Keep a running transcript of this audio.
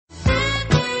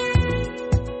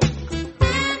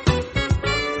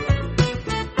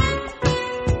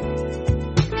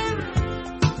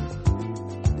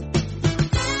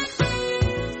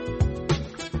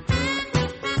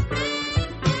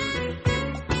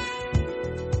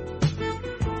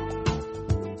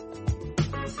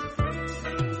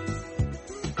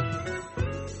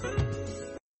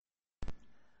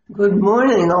Good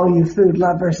morning, all you food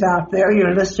lovers out there.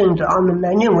 You're listening to On the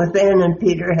Menu with Ann and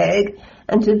Peter Haig.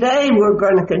 And today we're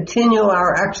going to continue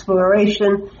our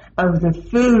exploration of the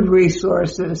food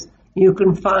resources you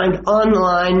can find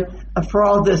online for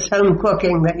all this home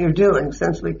cooking that you're doing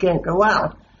since we can't go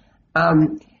out.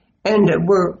 And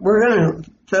we're going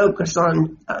to focus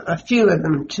on a few of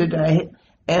them today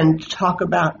and talk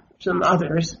about some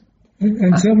others.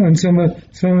 And some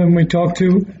of them we talked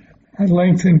to at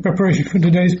length in preparation for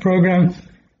today's program.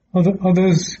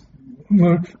 Others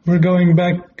we're going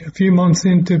back a few months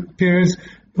into periods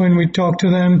when we talked to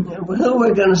them. Who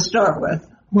we're going to start with?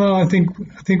 Well, I think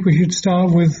we should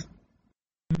start with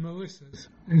Melissa's.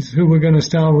 Is who we're going to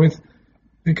start with,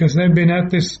 because they've been at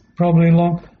this probably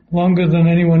longer than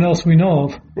anyone else we know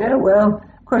of. Yeah, well,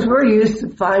 of course we're used to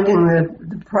finding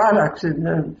the products in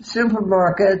the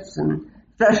supermarkets and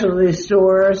specialty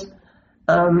stores.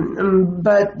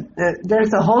 But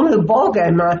there's a whole new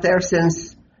ballgame out there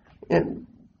since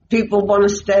people want to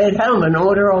stay at home and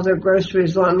order all their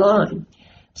groceries online.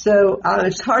 So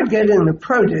it's hard getting the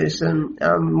produce, and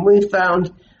we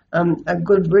found a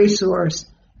good resource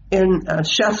in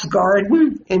Chef's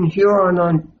Garden in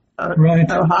Huron,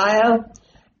 Ohio.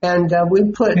 And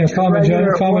we put Farmer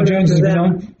Jones has been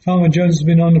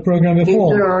on the program before.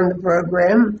 He's been on the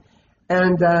program,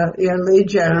 and Lee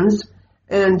Jones.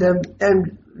 And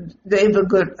they have a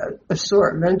good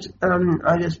assortment.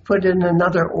 I just put in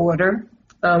another order.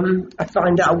 I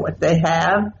find out what they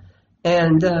have,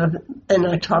 and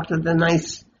I talk to the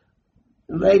nice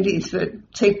ladies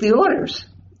that take the orders,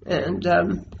 and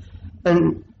sure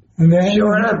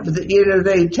enough,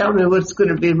 they tell me what's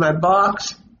going to be in my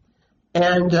box,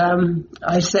 and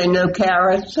I say no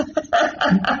carrots. The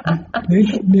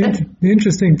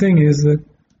interesting thing is that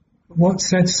what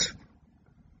sets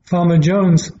Farmer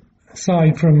Jones,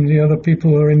 aside from the other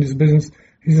people who are in this business,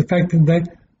 is the fact that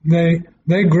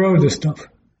they grow the stuff.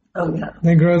 Oh, yeah.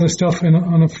 They grow the stuff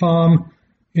on a farm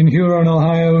in Huron,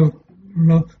 Ohio,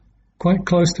 quite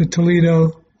close to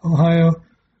Toledo, Ohio,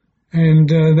 and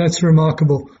that's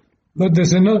remarkable. But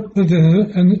there's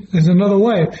another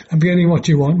way of getting what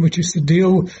you want, which is to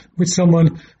deal with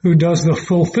someone who does the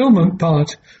fulfillment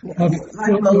part of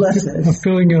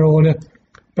filling your order.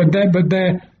 But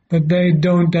they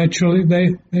don't actually,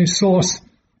 they source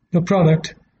the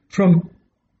product from,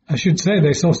 I should say,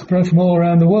 they source the product from all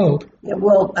around the world. Yeah,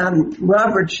 well,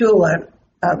 Robert Schuller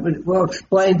will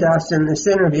explain to us in this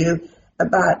interview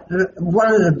about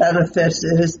one of the benefits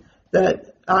is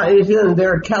that even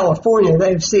they're in California,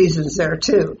 they have seasons there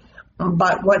too.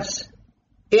 But what's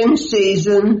in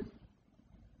season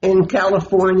in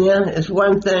California is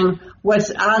one thing.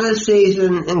 What's out of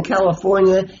season in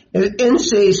California is in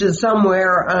season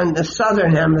somewhere on the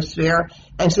southern hemisphere,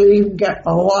 and so you can get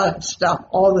a lot of stuff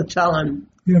all the time.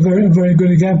 Yeah, a very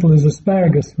good example is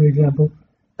asparagus, for example,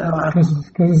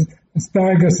 because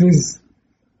asparagus is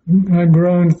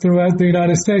grown throughout the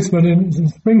United States, but it's a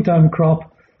springtime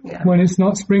crop. Yeah. When it's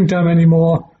not springtime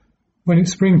anymore, when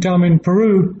it's springtime in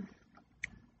Peru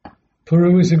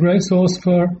is a great source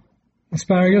for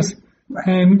asparagus. Right.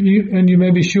 And you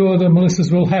may be sure that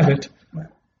Melissa's will have it. Right.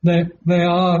 They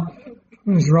are,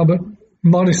 as Robert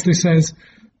modestly says,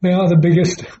 they are the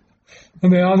biggest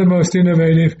and they are the most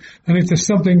innovative. And if there's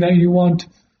something that you want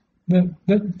that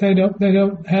they don't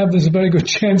have, there's a very good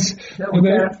chance that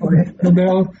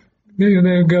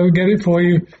they'll go get it for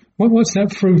you. What's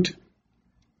that fruit?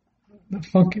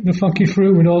 The funky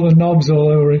fruit with all the knobs all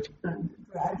over it.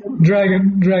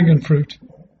 Dragon fruit.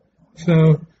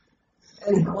 So.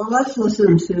 Well, let's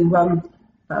listen to Robert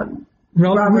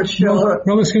Schuller.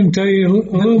 Robert's going to tell you a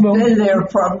little more. He's been there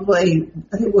probably,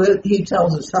 he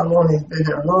tells us how long he's been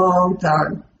there, a long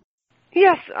time.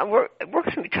 Yes, we're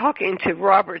going to be talking to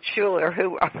Robert Schuller,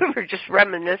 who we were just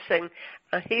reminiscing.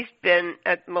 He's been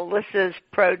at Melissa's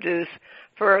Produce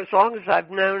for as long as I've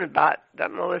known about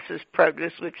Melissa's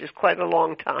Produce, which is quite a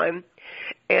long time.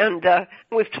 And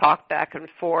we've talked back and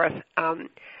forth.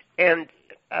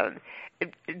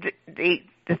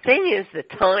 The thing is, the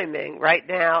timing right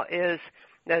now is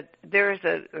that there's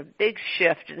a big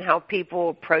shift in how people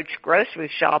approach grocery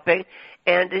shopping,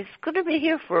 and it's going to be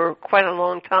here for quite a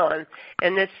long time.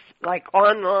 And it's like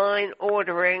online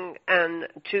ordering and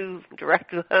to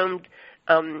direct-to-home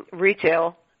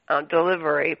retail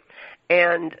delivery.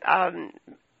 And I'm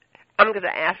going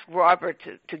to ask Robert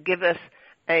to give us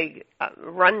a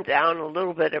rundown, a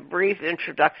little bit, a brief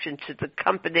introduction to the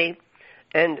company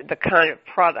and the kind of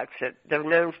products that they're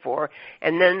known for.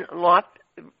 And then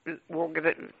we're going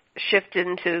to shift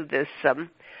into this,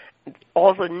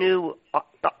 all the new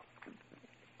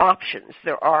options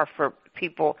there are for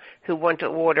people who want to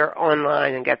order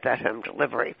online and get that home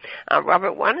delivery.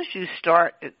 Robert, why don't you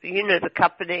start? You know the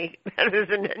company better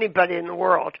than anybody in the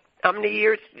world. How many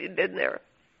years have you been there?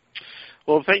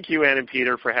 Well, thank you, Ann and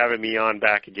Peter, for having me on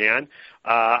back again.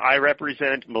 I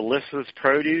represent Melissa's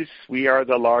Produce. We are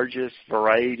the largest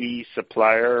variety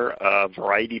supplier of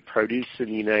variety produce in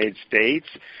the United States.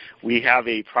 We have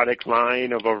a product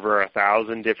line of over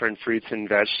 1,000 different fruits and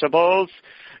vegetables.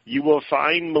 You will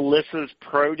find Melissa's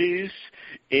Produce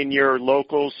in your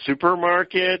local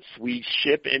supermarkets. We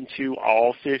ship into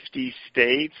all 50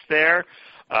 states there.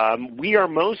 We are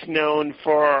most known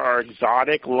for our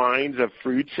exotic lines of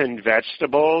fruits and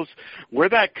vegetables. We're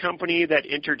that company that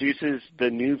introduces the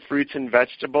new fruits and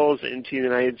vegetables into the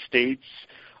United States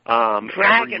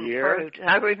Dragon every year. fruit.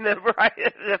 I remember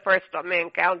the first time I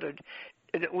encountered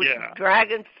it was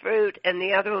dragon fruit, and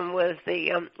the other one was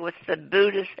the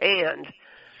Buddha's hand.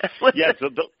 Yes,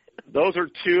 those are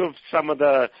two of some of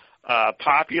the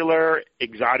popular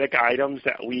exotic items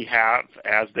that we have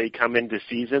as they come into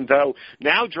season, though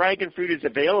now dragon fruit is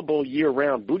available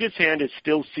year-round. Buddha's hand is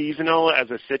still seasonal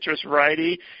as a citrus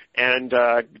variety, and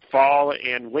fall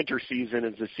and winter season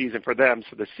is the season for them,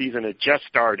 so the season has just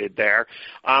started there.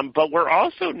 But we're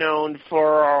also known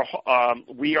for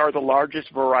we are the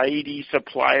largest variety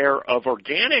supplier of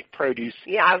organic produce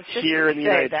here in the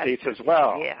United States as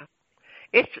well. Yeah.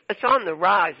 It's on the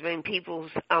rise. I mean,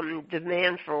 people's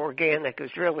demand for organic has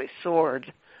really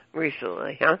soared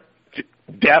recently, huh?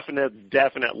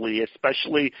 Definitely,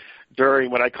 especially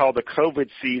during what I call the COVID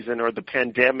season or the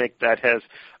pandemic that has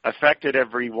affected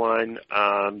everyone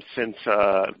since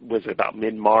was about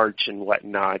mid-March and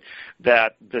whatnot,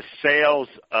 that the sales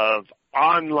of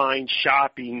online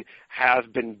shopping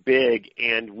have been big,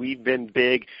 and we've been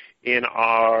big in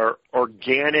our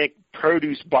organic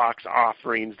produce box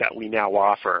offerings that we now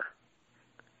offer.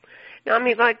 Now, I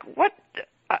mean, like, what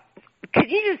can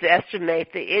you just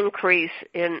estimate the increase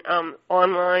in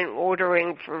online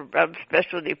ordering for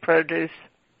specialty produce?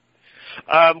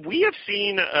 We have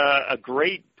seen a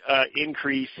great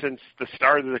increase since the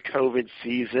start of the COVID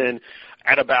season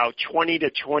at about 20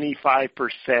 to 25%,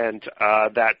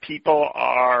 that people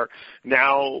are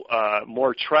now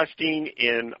more trusting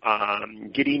in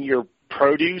getting your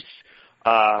produce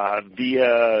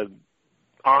via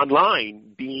online,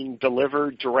 being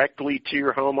delivered directly to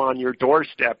your home on your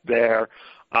doorstep there,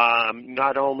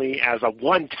 not only as a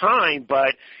one-time,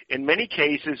 but in many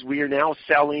cases we are now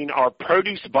selling our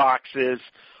produce boxes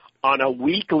on a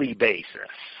weekly basis.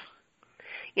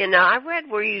 You know, I read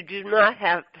where you do not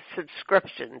have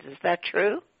subscriptions. Is that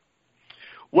true?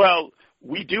 Well,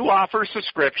 we do offer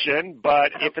subscription,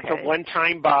 but if it's a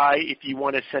one-time buy, if you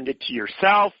want to send it to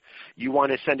yourself, you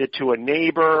want to send it to a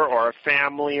neighbor or a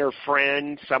family or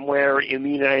friend somewhere in the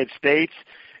United States,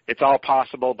 it's all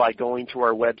possible by going to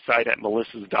our website at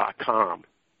melissas.com.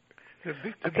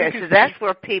 Okay, so that's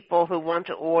where people who want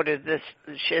to order this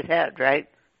should head, right?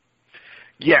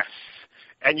 Yes.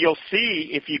 And you'll see,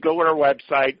 if you go to our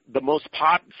website,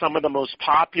 some of the most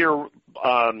popular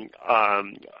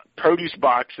produce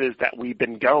boxes that we've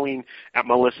been going at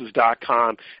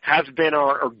melissas.com has been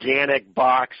our organic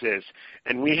boxes.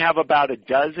 And we have about a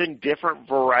dozen different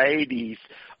varieties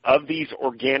of these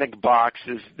organic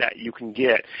boxes that you can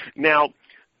get. Now,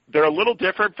 they're a little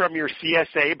different from your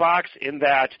CSA box in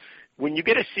that when you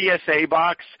get a CSA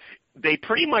box, they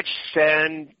pretty much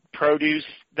send produce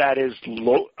that is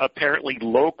apparently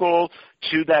local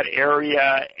to that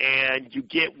area, and you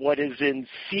get what is in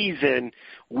season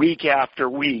week after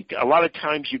week. A lot of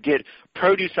times you get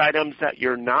produce items that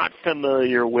you're not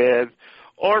familiar with,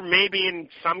 or maybe in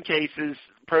some cases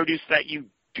produce that you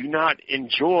do not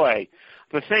enjoy.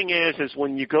 The thing is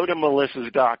when you go to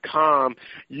melissas.com,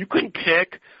 you can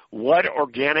pick what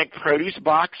organic produce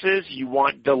boxes you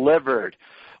want delivered.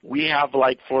 We have,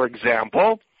 like, for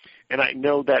example, and I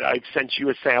know that I've sent you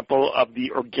a sample of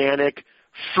the organic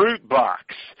fruit box.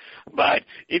 But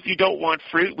if you don't want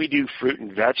fruit, we do fruit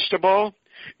and vegetable.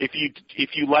 If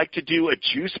you like to do a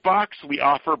juice box, we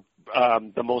offer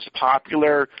the most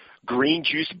popular green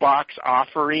juice box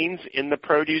offerings in the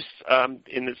produce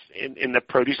in the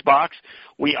produce box.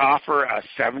 We offer a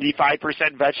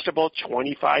 75% vegetable,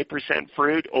 25%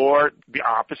 fruit, or the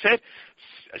opposite,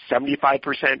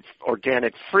 75%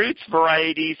 organic fruits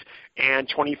varieties and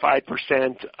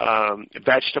 25%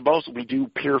 vegetables. We do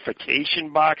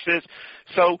purification boxes.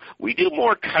 So we do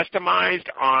more customized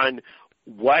on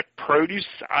what produce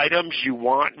items you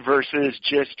want versus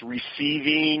just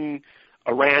receiving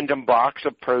a random box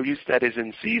of produce that is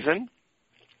in season.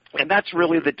 And that's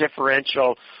really the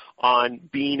differential on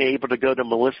being able to go to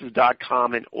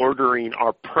melissas.com and ordering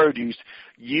our produce,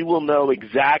 you will know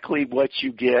exactly what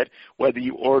you get, whether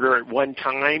you order it one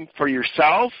time for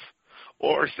yourself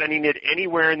or sending it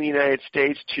anywhere in the United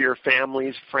States to your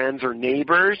families, friends, or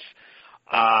neighbors.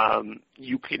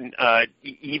 You can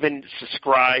even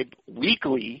subscribe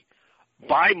weekly,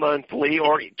 bi-monthly,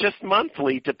 or just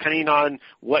monthly, depending on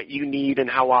what you need and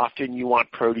how often you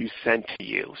want produce sent to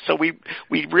you. So we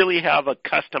really have a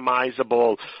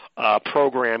customizable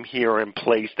program here in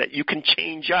place that you can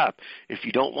change up. If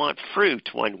you don't want fruit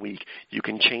one week, you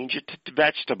can change it to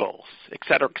vegetables, et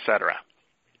cetera, et cetera.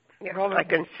 Yeah, I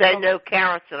can say no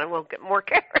carrots and I won't get more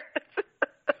carrots.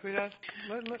 Sweetheart,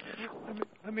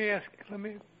 let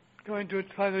me go into a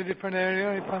slightly different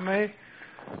area, if I may.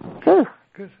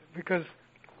 Because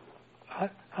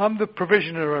I'm the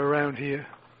provisioner around here,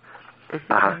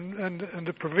 and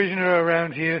the provisioner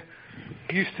around here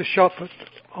used to shop at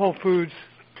Whole Foods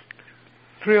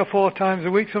 3 or 4 times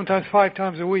a week, sometimes 5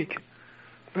 times a week.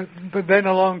 But then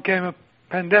along came a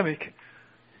pandemic,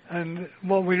 and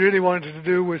what we really wanted to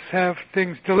do was have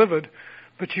things delivered,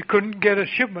 but you couldn't get a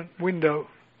shipment window.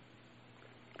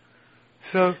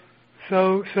 So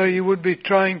you would be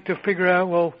trying to figure out,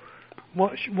 well,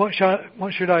 what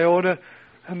should I order?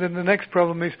 And then the next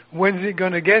problem is, when's it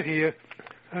going to get here?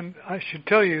 And I should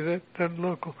tell you that the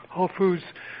local Whole Foods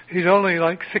is only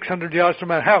like 600 yards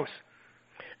from our house.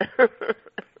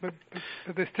 but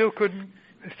they still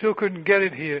couldn't get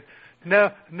it here.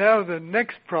 Now the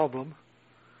next problem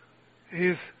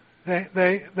is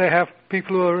they have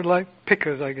people who are like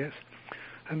pickers, I guess,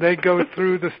 and they go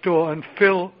through the store and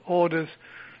fill orders.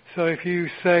 So if you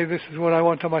say, this is what I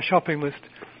want on my shopping list,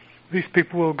 these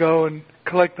people will go and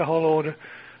collect the whole order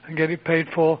and get it paid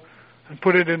for and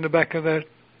put it in the back of their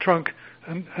trunk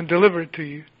and deliver it to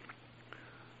you.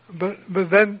 But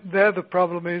then there the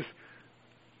problem is,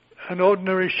 an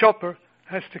ordinary shopper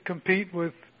has to compete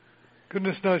with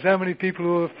goodness knows how many people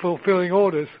who are fulfilling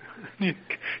orders. You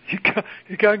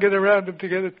can't get around them to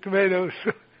get the tomatoes.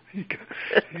 You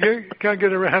can't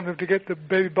get around them to get the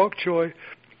baby bok choy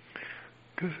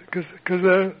because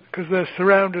they're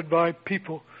surrounded by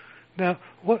people. Now,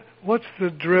 what's the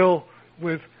drill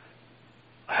with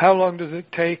how long does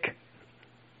it take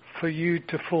for you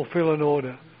to fulfill an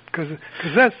order? Because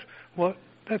that's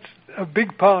a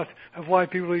big part of why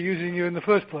people are using you in the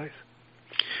first place.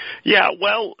 Yeah,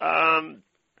 well,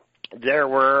 there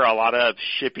were a lot of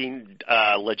shipping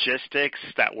logistics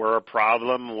that were a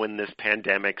problem when this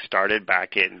pandemic started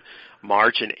back in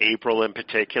March and April in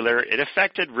particular. It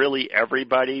affected really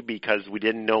everybody because we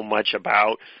didn't know much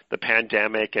about the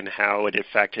pandemic and how it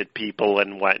affected people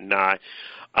and whatnot.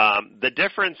 The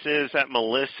difference is at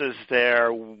Melissa's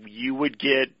there, you would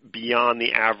get beyond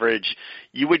the average.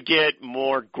 You would get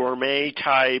more gourmet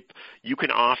type. You can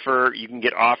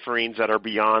get offerings that are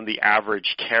beyond the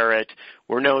average carrot.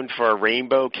 We're known for our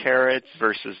rainbow carrots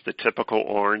versus the typical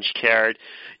orange carrot.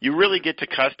 You really get to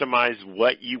customize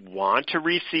what you want to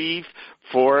receive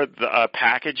for the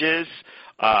packages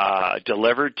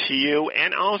delivered to you,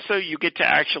 and also you get to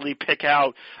actually pick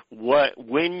out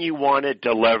when you want it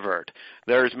delivered.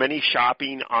 There's many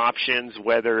shopping options,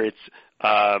 whether it's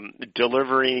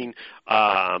delivering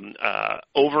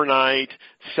overnight,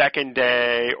 second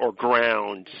day, or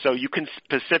ground. So you can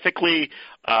specifically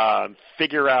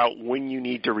figure out when you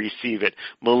need to receive it.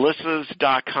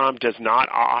 Melissas.com does not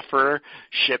offer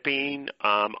shipping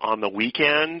on the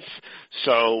weekends,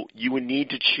 so you would need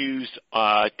to choose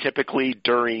typically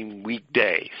during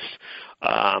weekdays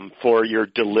for your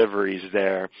deliveries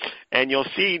there. And you'll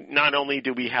see not only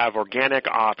do we have organic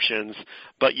options,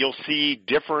 but you'll see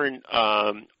different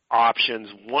options.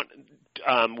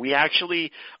 We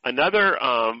actually, another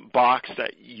box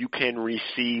that you can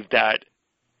receive that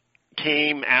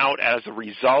came out as a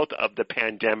result of the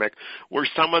pandemic were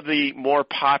some of the more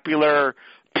popular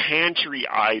pantry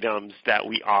items that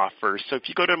we offer. So if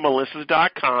you go to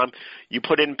melissas.com, you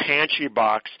put in pantry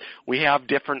box, we have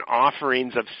different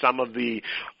offerings of some of the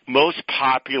most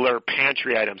popular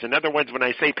pantry items. In other words, when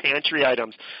I say pantry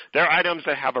items, they're items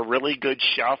that have a really good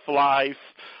shelf life,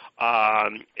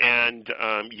 and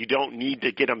you don't need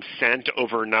to get them sent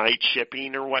overnight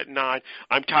shipping or whatnot.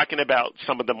 I'm talking about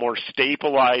some of the more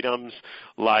staple items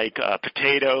like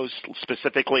potatoes,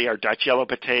 specifically our Dutch yellow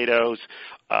potatoes.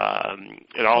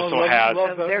 It also has.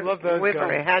 Love those. We've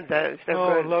already had those.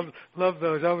 Love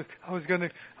those. I was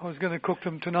gonna cook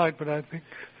them tonight, but I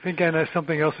think Anna has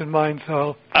something else in mind,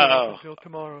 so I'll wait until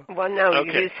tomorrow. Well, no,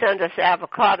 okay. You send us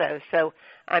avocados, so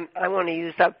I want to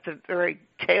use up the very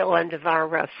tail end of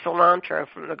our cilantro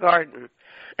from the garden.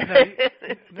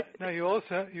 Now you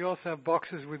also have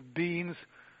boxes with beans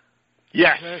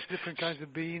Yes. There's different kinds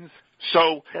of beans.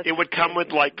 So it would come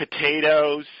with like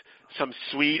potatoes, some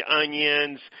sweet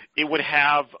onions. It would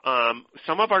have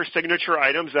some of our signature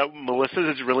items that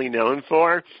Melissa is really known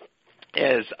for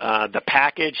is the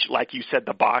package, like you said,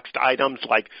 the boxed items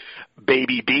like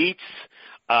baby beets.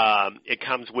 It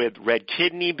comes with red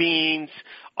kidney beans,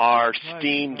 our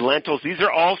steamed lentils. These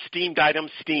are all steamed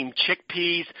items, steamed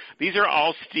chickpeas. These are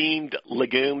all steamed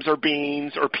legumes or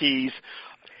beans or peas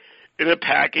in a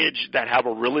package that have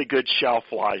a really good shelf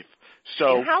life.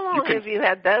 So and how long have you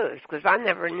had those? Because I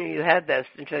never knew you had those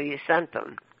until you sent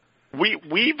them.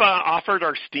 We've offered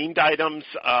our steamed items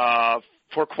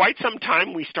for quite some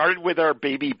time. We started with our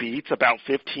baby beets about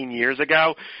 15 years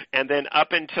ago, and then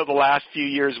up until the last few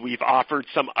years, we've offered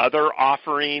some other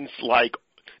offerings like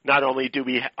not only do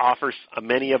we offer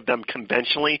many of them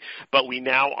conventionally, but we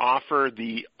now offer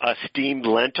the steamed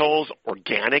lentils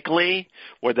organically,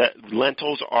 where the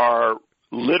lentils are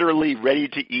literally ready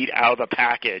to eat out of the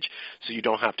package. So you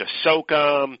don't have to soak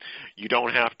them, you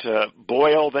don't have to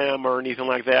boil them or anything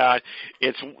like that.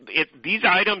 These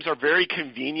items are very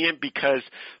convenient because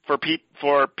for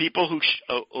people who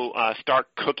start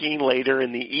cooking later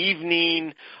in the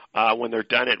evening, when they're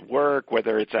done at work,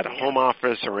 whether it's at a home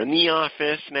office or in the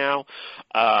office now,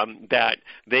 that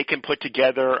they can put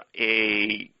together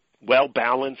a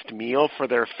well-balanced meal for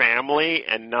their family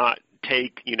and not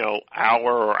take,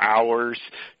 hour or hours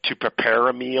to prepare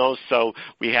a meal. So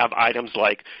we have items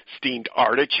like steamed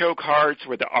artichoke hearts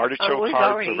where the artichoke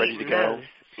hearts are ready to go.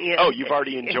 Yeah. Oh, you've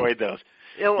already enjoyed those.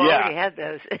 No, I already had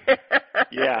those.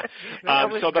 Yeah.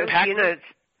 So the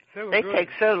they take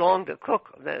so long to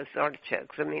cook, those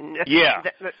artichokes. I mean,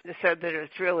 so that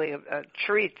it's really a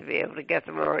treat to be able to get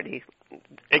them already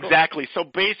Exactly. So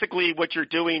basically what you're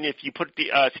doing, if you put the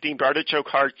steamed artichoke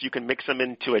hearts, you can mix them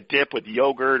into a dip with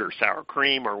yogurt or sour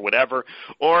cream or whatever,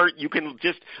 or you can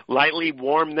just lightly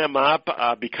warm them up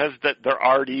because they're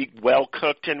already well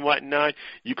cooked and whatnot.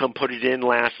 You can put it in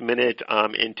last minute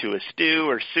into a stew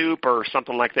or soup or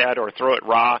something like that, or throw it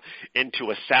raw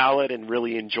into a salad and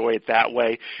really enjoy it that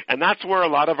way. And that's where a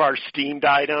lot of our steamed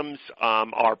items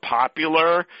are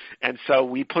popular, and so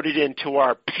we put it into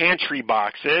our pantry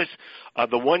boxes.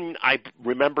 The one I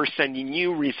remember sending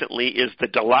you recently is the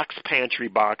deluxe pantry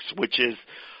box, which is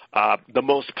the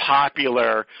most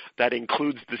popular. That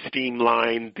includes the steam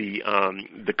line,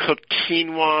 the cooked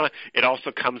quinoa. It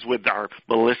also comes with our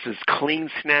Melissa's Clean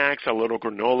Snacks, our little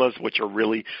granolas, which are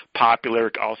really popular.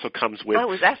 It also comes with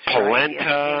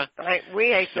polenta. Right.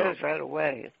 We ate those right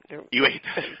away. You ate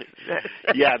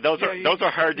those? Yeah, those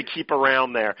are hard to keep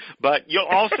around there. But you'll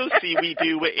also see we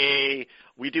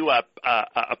do a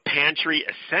pantry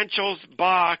essentials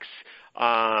box.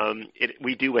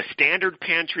 We do a standard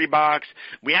pantry box.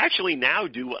 We actually now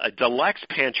do a deluxe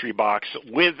pantry box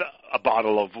with a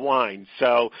bottle of wine.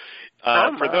 So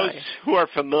for those who are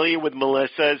familiar with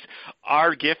Melissa's,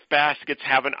 our gift baskets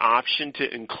have an option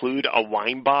to include a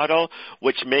wine bottle,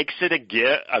 which makes it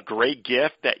a great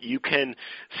gift that you can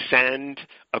send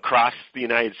across the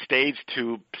United States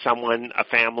to someone, a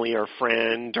family or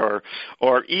friend,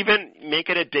 or even make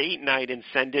it a date night and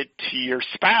send it to your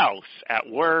spouse at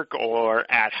work or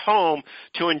at home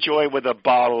to enjoy with a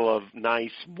bottle of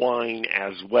nice wine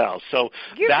as well. So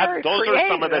those are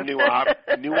some of the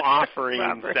new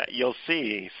offerings that you'll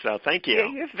see. So thank you.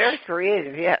 Yeah, you're very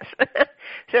creative, yes.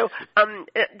 So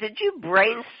did you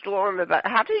brainstorm about,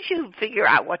 how did you figure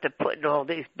out what to put in all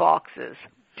these boxes?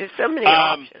 There's so many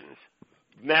options.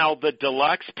 Now, the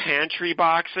deluxe pantry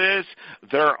boxes,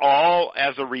 they're all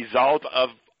as a result of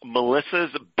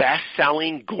Melissa's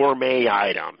best-selling gourmet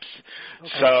items. Okay.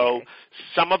 So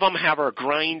some of them have our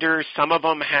grinders, some of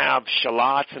them have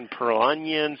shallots and pearl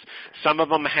onions, some of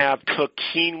them have cooked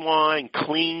quinoa and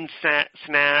clean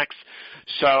snacks.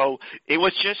 So it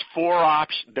was just 4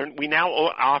 options. We now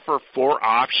offer 4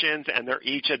 options, and they're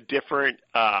each a different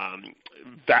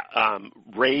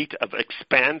rate of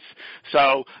expense.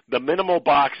 So the minimal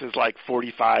box is like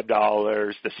 $45.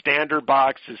 The standard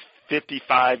box is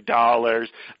 $55.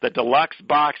 The deluxe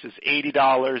box is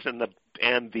 $80,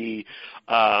 and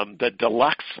the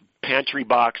deluxe pantry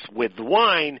box with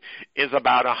wine is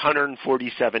about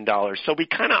 $147. So we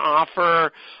kind of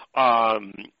offer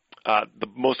the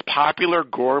most popular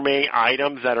gourmet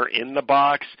items that are in the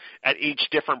box at each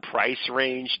different price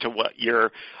range to what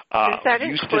you're used to spending. Does that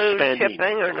include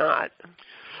shipping or not?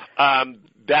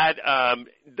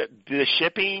 The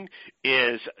shipping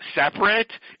is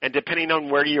separate, and depending on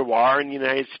where you are in the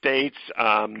United States,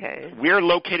 we're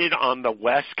located on the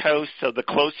West Coast, so the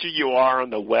closer you are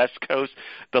on the West Coast,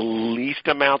 the least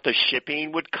amount the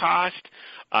shipping would cost.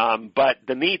 But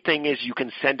the neat thing is you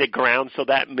can send it ground, so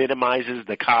that minimizes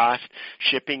the cost.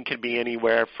 Shipping can be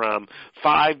anywhere from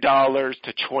 $5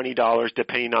 to $20,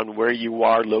 depending on where you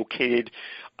are located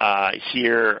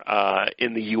here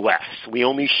in the U.S. We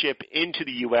only ship into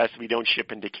the U.S. We don't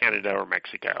ship into Canada or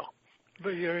Mexico.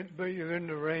 But you're in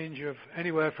the range of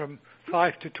anywhere from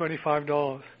 $5 to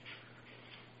 $25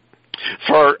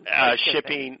 for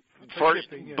shipping.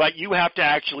 Shipping, yeah. But you have to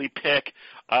actually pick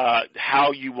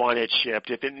how you want it shipped.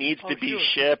 If it needs to be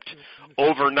shipped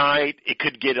overnight, it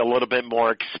could get a little bit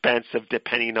more expensive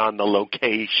depending on the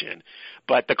location.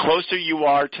 But the closer you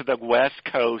are to the West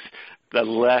Coast, the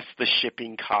less the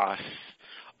shipping costs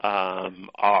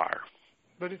are.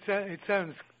 But it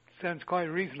sounds quite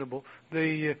reasonable.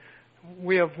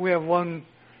 We have one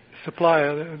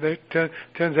supplier that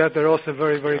turns out they're also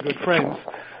very, very good friends.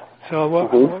 So I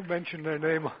won't mention their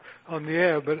name on the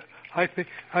air, but I think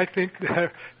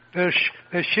they're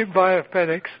shipped via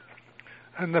FedEx,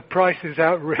 and the price is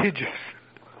outrageous.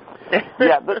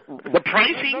 Yeah, the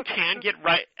pricing can get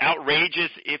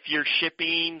outrageous if you're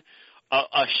shipping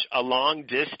a long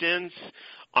distance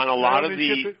on a lot of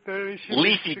the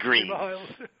leafy greens.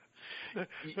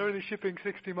 They're only shipping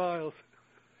 60 miles.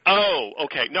 Oh,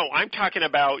 okay. No, I'm talking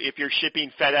about if you're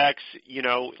shipping FedEx,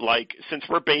 like since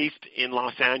we're based in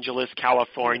Los Angeles,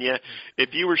 California, if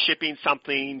you were shipping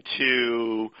something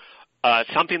to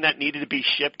something that needed to be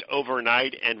shipped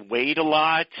overnight and weighed a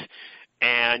lot,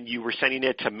 and you were sending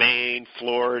it to Maine,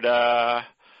 Florida,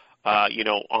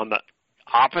 on the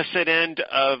opposite end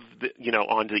of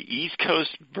on the East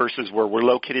Coast versus where we're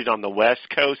located on the West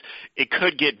Coast, it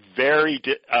could get very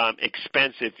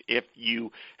expensive if you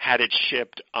had it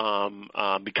shipped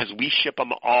because we ship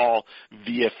them all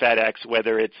via FedEx,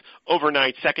 whether it's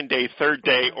overnight, second day, third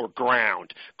day, or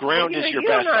ground. Ground is your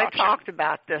best option. You and I talked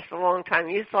about this a long time.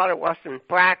 You thought it wasn't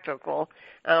practical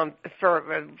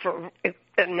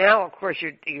and now, of course,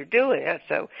 you're doing it.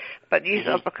 So, but you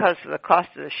thought because of the cost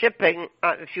of the shipping,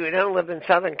 if you don't live in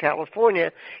Southern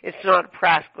California, it's not a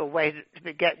practical way to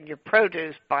be getting your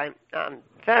produce by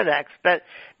FedEx. But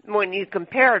when you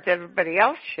compare it to everybody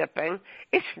else shipping,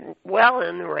 it's well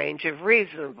in the range of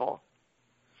reasonable.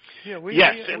 Yeah,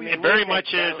 it very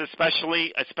much is,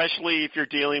 especially if you're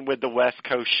dealing with the West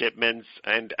Coast shipments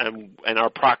and our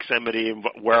proximity and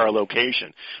where our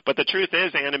location. But the truth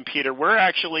is, Ann and Peter, we're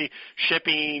actually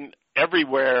shipping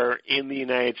everywhere in the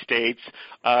United States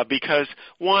because,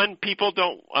 one, people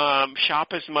don't shop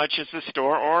as much as the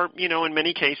store, or, in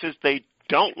many cases they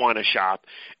don't want to shop,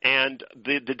 and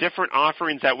the different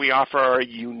offerings that we offer are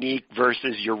unique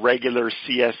versus your regular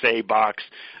CSA box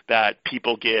that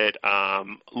people get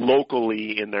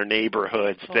locally in their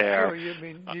neighborhoods. There, sure.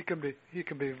 You can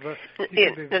be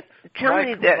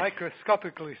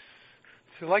microscopically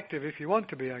selective if you want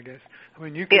to be. I guess.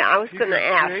 You can. Yeah, I was going to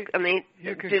ask.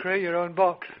 You can create your own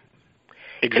box.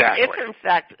 Exactly. If in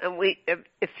fact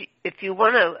if you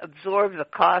want to absorb the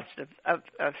cost of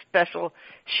special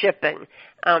shipping,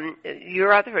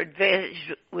 your other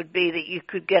advantage would be that you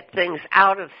could get things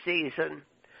out of season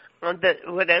that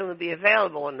would only be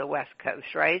available on the West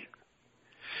Coast, right?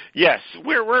 Yes,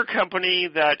 we're a company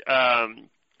that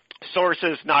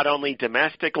sources not only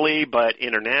domestically but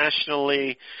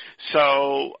internationally.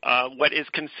 So what is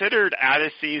considered out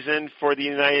of season for the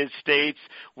United States,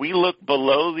 we look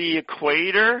below the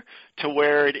equator to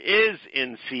where it is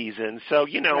in season. So,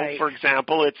 right. For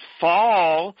example, it's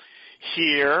fall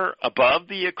here above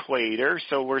the equator,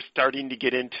 so we're starting to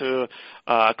get into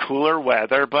cooler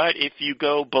weather. But if you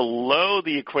go below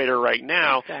the equator right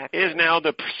now, exactly. It is now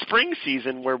the spring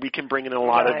season where we can bring in a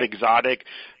lot of exotic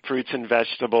fruits and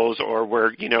vegetables, or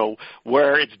where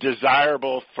it's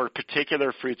desirable for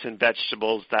particular fruits and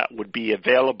vegetables that would be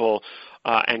available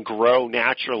and grow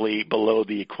naturally below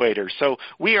the equator. So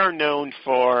we are known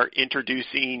for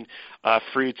introducing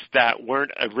fruits that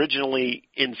weren't originally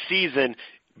in season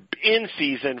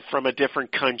from a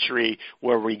different country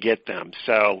where we get them.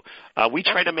 So we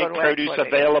try to make produce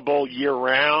available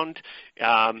year-round.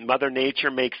 Mother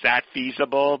Nature makes that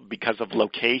feasible because of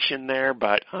location there.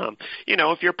 But,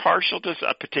 if you're partial to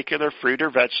a particular fruit or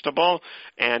vegetable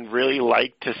and really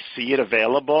like to see it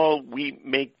available, we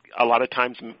make a lot of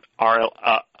times are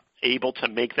able to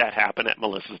make that happen at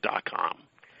melissas.com.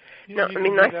 No,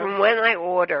 from when I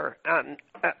order,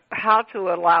 how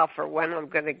to allow for when I'm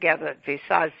going to get it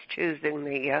besides choosing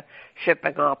the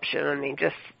shipping option?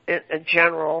 Just a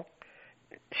general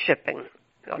shipping.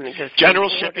 General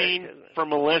shipping for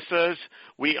Melissas,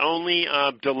 we only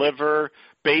deliver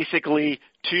basically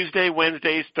Tuesday,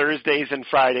 Wednesdays, Thursdays, and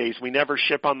Fridays. We never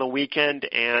ship on the weekend,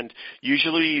 and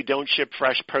usually you don't ship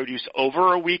fresh produce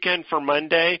over a weekend for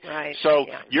Monday. Right. So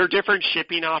yeah. your different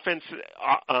shipping offerings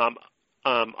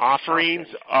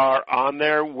are on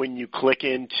there when you click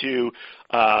into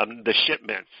the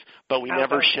shipments, but we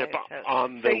never ship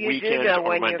on the weekend or Monday. So you do know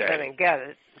when you're going to get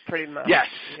it, pretty much. Yes,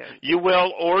 yeah. You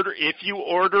will order. If you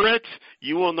order it,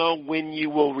 you will know when you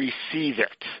will receive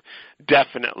it.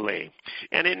 Definitely.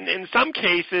 And in some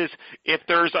cases,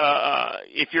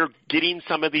 if you're getting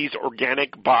some of these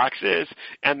organic boxes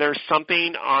and there's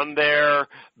something on there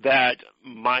that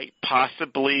might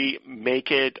possibly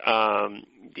make it,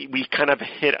 we kind of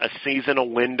hit a seasonal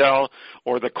window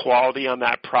or the quality on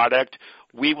that product,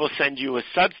 we will send you a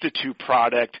substitute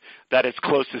product that is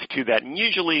closest to that. And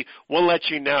usually we'll let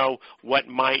you know what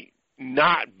might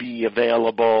not be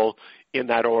available in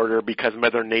that order because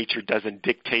Mother Nature doesn't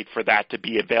dictate for that to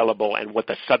be available and what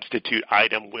the substitute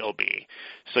item will be.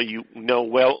 So you know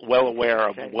well aware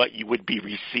of what you would be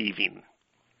receiving.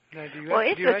 Now,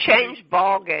 it's a changed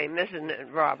ball game, isn't it,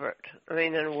 Robert? I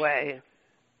mean, in a way.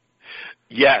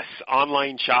 Yes,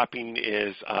 online shopping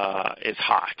is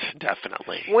hot,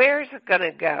 definitely. Where's it going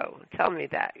to go? Tell me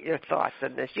that, your thoughts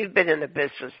on this. You've been in the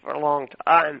business for a long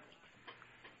time.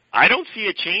 I don't see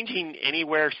it changing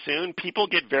anywhere soon. People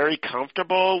get very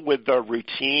comfortable with the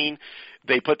routine.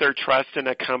 They put their trust in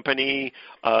a company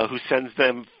who sends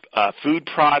them food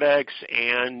products,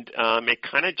 and it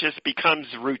kind of just becomes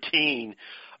routine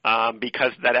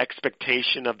because that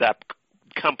expectation of that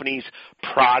company's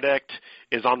product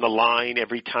is on the line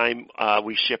every time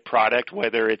we ship product,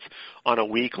 whether it's on a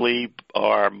weekly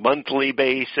or monthly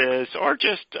basis or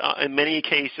just in many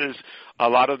cases a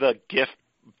lot of the gift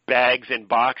bags and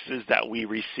boxes that we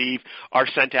receive are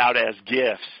sent out as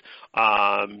gifts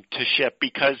to ship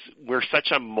because we're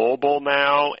such a mobile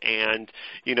now, and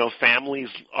families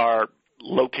are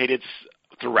located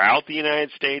throughout the United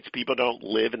States. People don't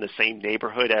live in the same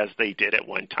neighborhood as they did at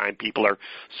one time. People are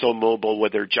so mobile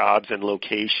with their jobs and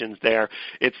locations there.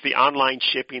 It's the online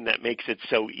shipping that makes it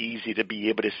so easy to be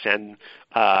able to send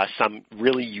some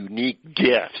really unique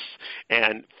gifts.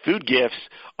 And food gifts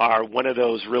are one of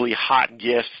those really hot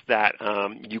gifts that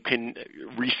you can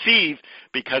receive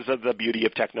because of the beauty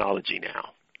of technology now.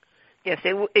 Yes,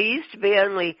 it used to be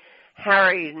only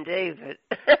Harry and David,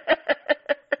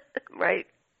 right?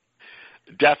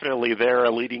 Definitely, they're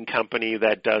a leading company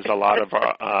that does a lot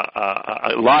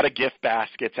of gift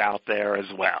baskets out there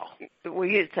as well.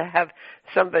 We used to have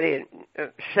somebody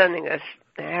sending us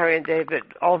Harry and David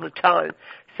all the time,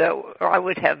 so I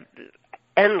would have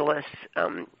endless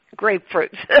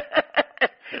grapefruits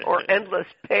or endless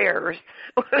pears.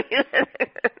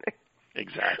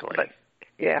 Exactly. But,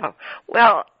 yeah.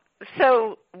 Well,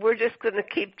 so we're just going to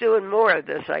keep doing more of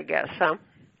this, I guess, huh?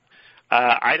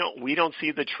 We don't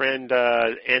see the trend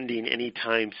ending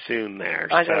anytime soon there.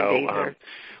 I don't either.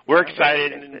 We're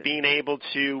excited in being able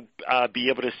to be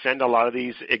able to send a lot of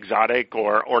these exotic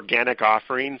or organic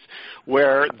offerings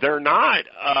where they're not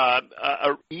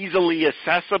easily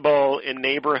accessible in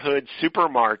neighborhood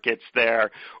supermarkets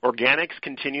there. Organics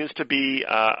continues to be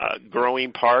a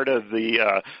growing part of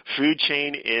the food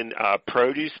chain in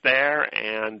produce there,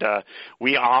 and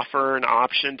we offer an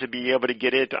option to be able to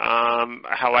get it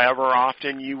however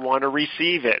often you want to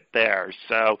receive it there.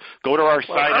 So go to our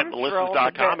site at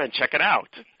melissas.com and check it out.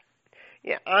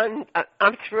 Yeah, I'm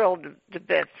thrilled to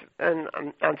bits, and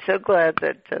I'm so glad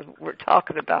that we're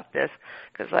talking about this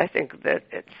because I think that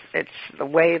it's the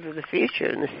wave of the future,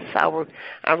 and this is how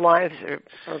our lives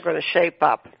are going to shape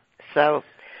up. So,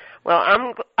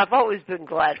 well, I've always been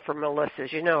glad for Melissa's.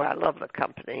 I love the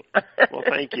company. Well,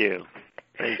 thank you.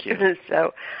 Thank you.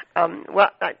 So,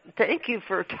 thank you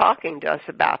for talking to us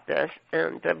about this.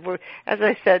 And as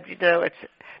I said, it's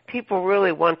people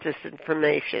really want this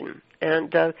information,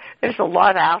 and there's a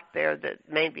lot out there that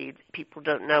maybe people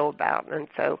don't know about, and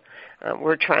so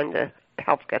we're trying to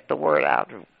help get the word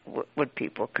out of what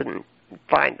people can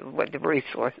find, what the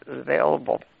resources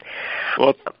available.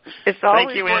 Well, it's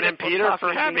thank you, Ann and Peter,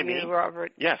 for having me.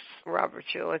 Robert. Yes. Robert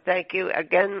Schuller. Thank you.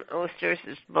 Again, listeners,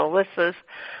 this is Melissa's.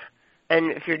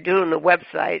 And if you're doing the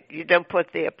website, you don't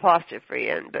put the apostrophe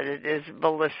in, but it is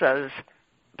Melissa's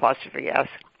apostrophe S.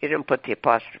 You didn't put the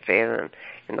apostrophe in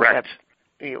the web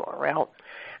URL.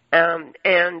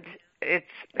 And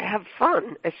have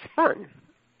fun. It's fun.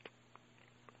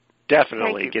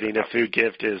 Definitely. Getting a food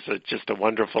gift is just a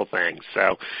wonderful thing.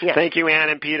 So Thank you, Ann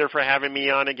and Peter, for having me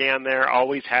on again there.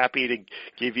 Always happy to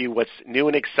give you what's new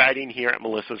and exciting here at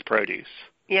Melissa's Produce.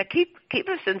 Yeah, keep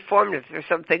us informed if there's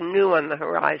something new on the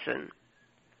horizon.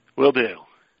 Will do.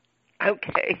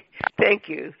 Okay. Thank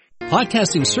you.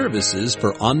 Podcasting services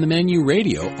for On the Menu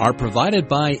Radio are provided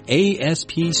by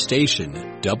ASP Station,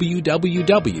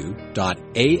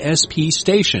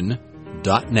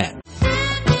 www.aspstation.net.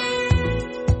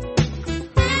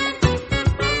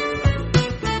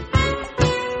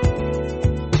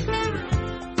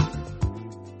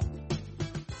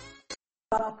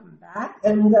 Welcome back.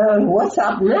 And what's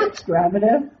up next,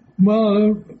 Gravita?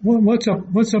 Well,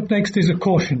 what's up next is a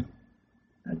caution.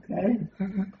 Okay.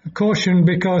 A caution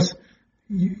because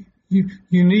you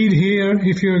need here,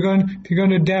 if you're going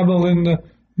to dabble in the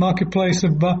marketplace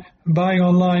of buying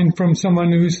online from someone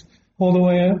who's all the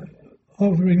way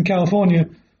over in California,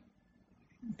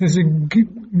 there's a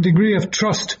degree of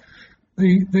trust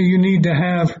that you need to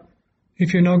have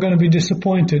if you're not going to be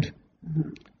disappointed. Mm-hmm.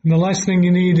 And the last thing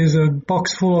you need is a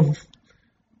box full of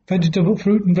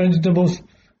fruit and vegetables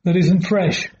that isn't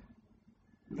fresh.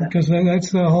 Because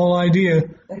that's the whole idea.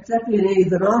 Except you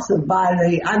can also buy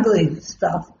the ugly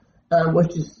stuff,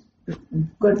 which is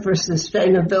good for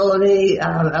sustainability,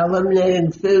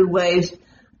 eliminating food waste.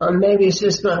 Maybe it's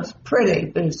just not pretty,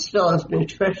 but it still is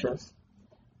nutritious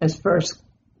as first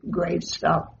grade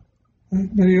stuff.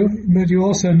 But you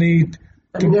also need...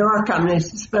 And there are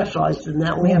companies that specialize in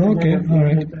that. We haven't all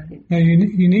right. Anybody. Now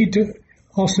you need to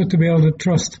also to be able to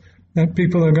trust that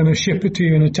people are going to ship it to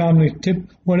you in a timely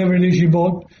whatever it is you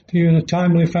bought to you in a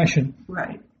timely fashion.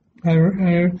 Right.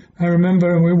 I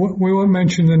remember we won't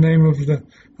mention the name of the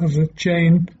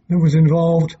chain that was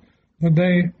involved, but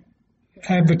they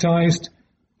advertised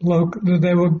that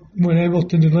they were able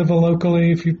to deliver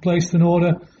locally if you placed an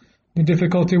order. The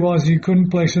difficulty was you couldn't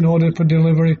place an order for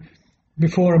delivery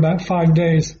before about 5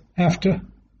 days after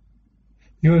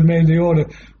you had made the order,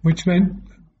 which meant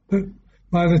that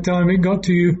by the time it got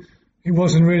to you, it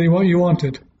wasn't really what you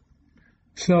wanted.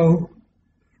 So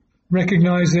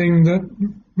recognizing that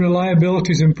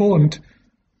reliability is important,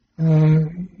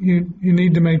 you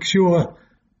need to make sure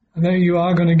that you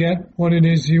are going to get what it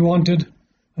is you wanted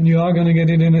and you are going to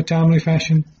get it in a timely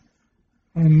fashion.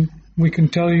 And we can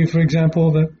tell you, for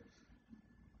example, that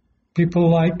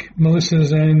people like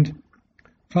Melissa's and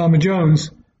Farmer Jones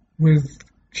with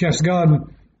Chef's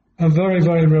Garden are very,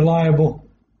 very reliable.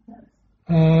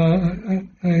 A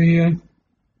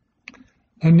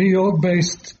New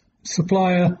York-based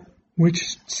supplier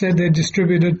which said they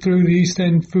distributed through the East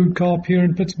End Food Corp here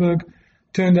in Pittsburgh,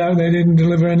 turned out they didn't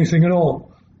deliver anything at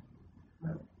all.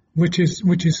 Which is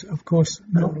of course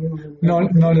not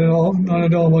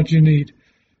at all what you need.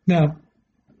 Now,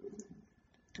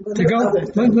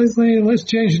 let's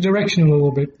change the direction a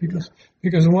little bit because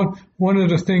one of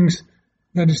the things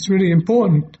that is really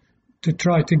important to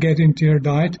try to get into your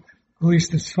diet, at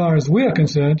least as far as we are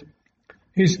concerned,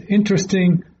 is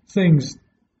interesting things,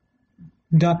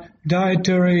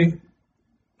 dietary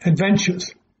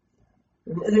adventures.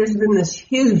 There's been this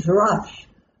huge rush,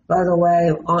 by the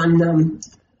way, on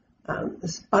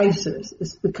spices.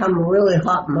 It's become a really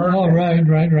hot market. Oh,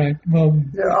 right. Well,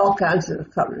 there are all kinds of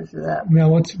companies for that. Now,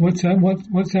 what's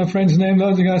our friend's name?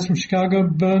 Those are the guys from Chicago,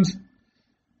 Burns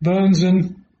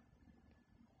and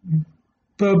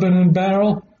Bourbon and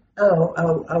Barrel.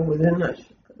 Oh, within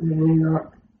New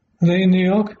York. Are they in New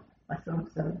York? I thought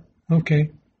so.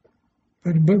 Okay.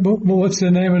 But what's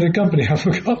the name of the company? I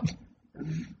forgot.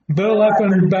 Burlap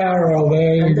and Barrel.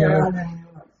 There you go.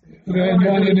 They're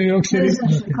not in New York City. In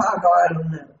Chicago, I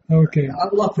don't know. Okay. I'll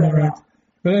look that up.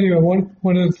 But anyway,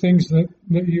 one of the things that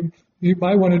you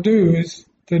might want to do is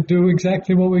to do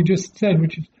exactly what we just said,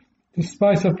 which is to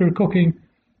spice up your cooking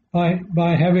by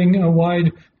having a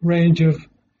wide range of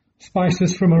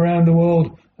spices from around the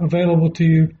world available to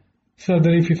you, so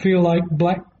that if you feel like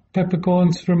black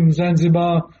peppercorns from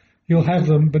Zanzibar, you'll have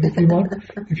them. But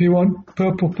if you want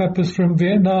purple peppers from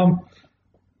Vietnam,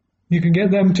 you can get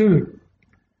them too.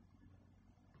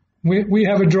 We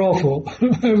have a drawer full.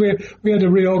 we had to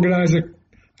reorganize a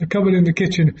cupboard in the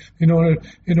kitchen in order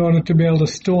to be able to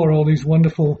store all these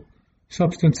wonderful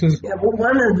substances. Yeah, well,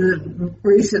 one of the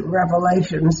recent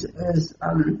revelations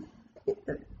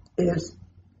is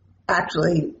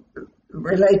actually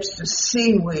relates to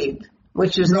seaweed,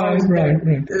 which is right.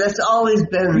 That's always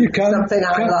been something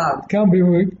I love. Can't be.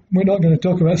 We're not going to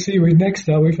talk about seaweed next,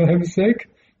 are we? For heaven's sake.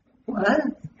 What?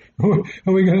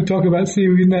 Are we going to talk about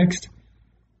seaweed next?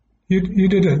 You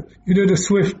did a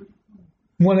swift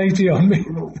 180 on me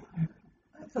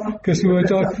because we were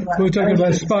talking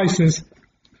about spices,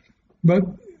 but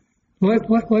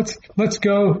let's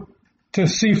go to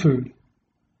seafood.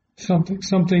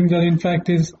 Something that in fact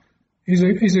is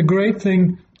a great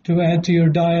thing to add to your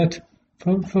diet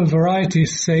for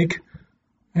variety's sake.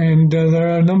 And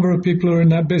there are a number of people who are in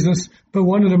that business, but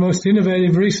one of the most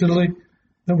innovative recently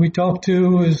that we talked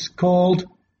to is called...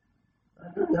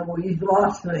 I don't know. Well, you've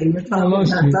lost me. You're I talking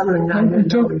lost about you. something I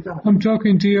didn't know what you're talking I'm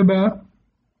talking to you about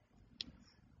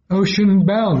Ocean's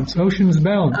Balance. Oh, Ocean's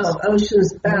Balance.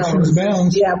 Ocean's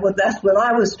Balance. Yeah, well, that's what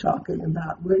I was talking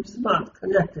about. We're just not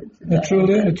connected today.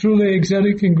 A truly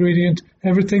exotic ingredient.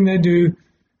 Everything they do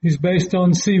is based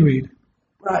on seaweed.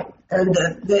 Right. And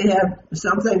they have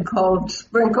something called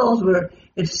sprinkles where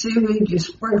it's seaweed you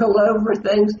sprinkle over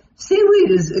things.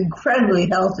 Seaweed is incredibly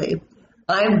healthy.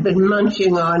 I've been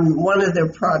munching on one of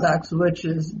their products, which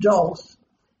is Dulse,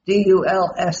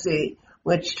 D-U-L-S-E,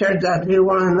 which turns out to be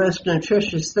one of the most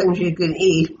nutritious things you can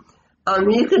eat.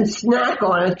 You can snack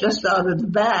on it just out of the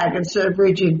bag instead of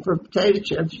reaching for potato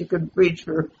chips. You could reach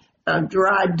for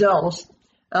dried Dulse.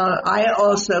 I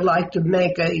also like to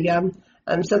make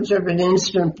some sort of an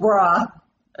instant broth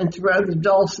and throw the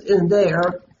Dulse in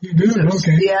there. You do?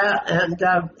 Okay. Yeah,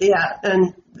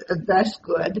 and that's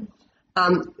good.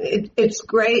 It's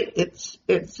great.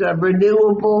 It's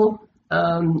renewable.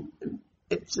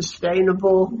 It's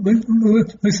sustainable.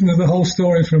 Listen to the whole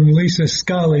story from Lisa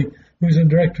Scully, who's the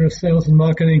Director of Sales and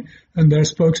Marketing and their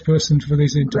spokesperson for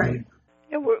this interview. Right.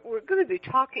 Yeah, we're going to be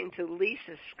talking to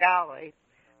Lisa Scully.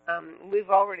 We've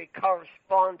already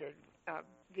corresponded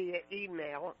via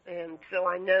email, and so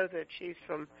I know that she's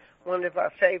from one of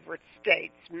our favorite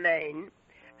states, Maine.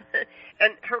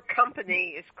 And her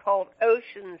company is called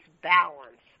Ocean's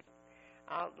Balance.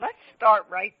 Let's start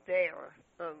right there,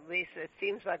 Lisa. It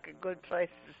seems like a good place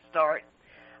to start.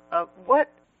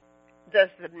 What does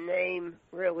the name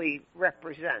really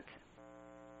represent?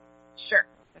 Sure,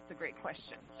 that's a great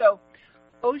question. So,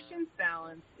 Ocean's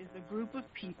Balance is a group of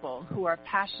people who are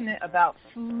passionate about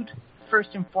food first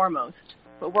and foremost,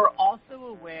 but we're also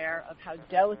aware of how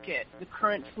delicate the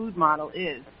current food model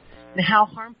is and how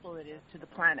harmful it is to the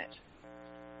planet.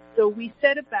 So we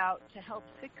set about to help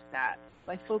fix that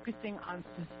by focusing on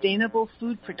sustainable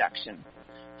food production,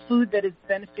 food that is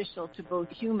beneficial to both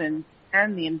humans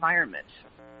and the environment.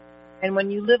 And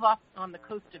when you live off on the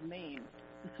coast of Maine,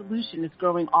 the solution is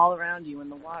growing all around you in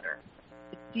the water.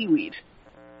 It's seaweed.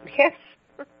 Yes.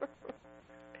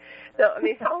 So, I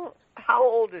mean, how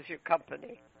old is your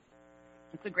company?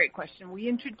 It's a great question. We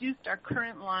introduced our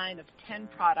current line of 10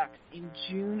 products in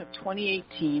June of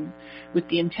 2018 with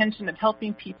the intention of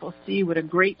helping people see what a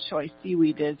great choice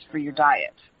seaweed is for your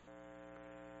diet.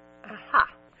 Aha.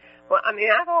 Well, I mean,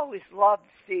 I've always loved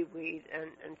seaweed,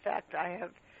 and in fact, I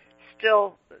have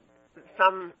still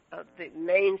some of the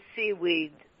Maine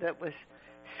seaweed that was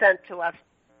sent to us,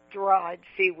 dried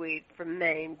seaweed from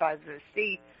Maine by the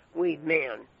seaweed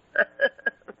man.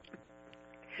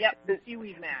 Yep, the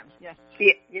seaweed man, yes.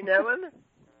 You know him?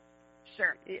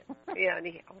 Sure. Yeah, and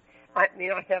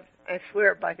I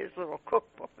swear by his little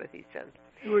cookbook that he sent.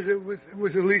 It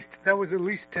was at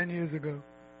least 10 years ago.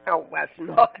 Oh, that's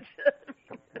not.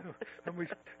 And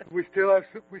we still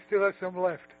have some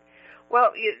left.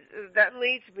 Well, that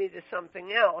leads me to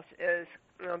something else, is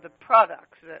the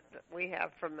products that we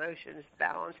have from Ocean's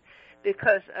Balance,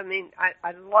 because, I mean,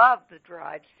 I love the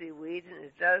dried seaweed, and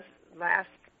it does last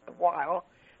a while,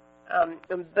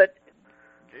 but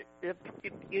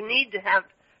you need to have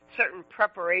certain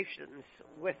preparations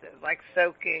with it, like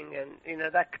soaking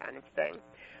and, that kind of thing,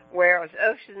 whereas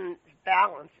Ocean's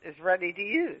Balance is ready to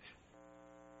use.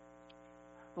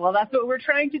 Well, that's what we're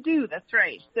trying to do. That's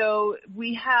right. So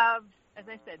we have, as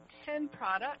I said, 10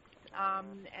 products,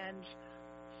 and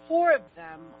 4 of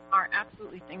them are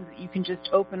absolutely things that you can just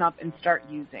open up and start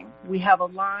using. We have a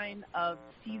line of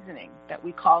seasoning that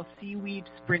we call seaweed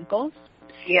sprinkles.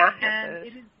 Yeah.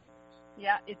 And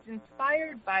it's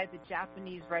inspired by the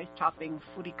Japanese rice topping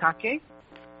furikake,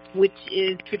 which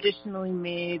is traditionally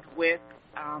made with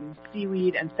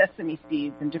seaweed and sesame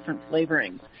seeds and different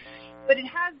flavorings. But it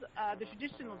has, the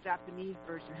traditional Japanese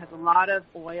version has a lot of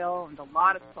oil and a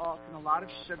lot of salt and a lot of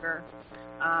sugar,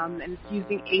 and it's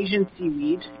using Asian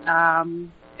seaweed.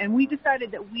 And we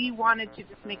decided that we wanted to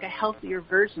just make a healthier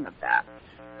version of that.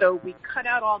 So we cut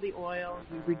out all the oil,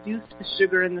 we reduced the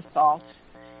sugar and the salt.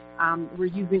 We're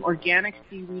using organic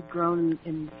seaweed grown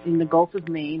in the Gulf of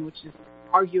Maine, which is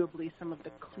arguably some of the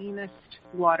cleanest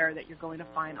water that you're going to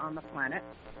find on the planet.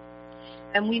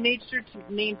 And we made sure to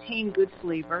maintain good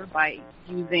flavor by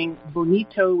using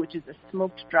bonito, which is a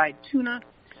smoked dried tuna,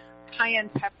 cayenne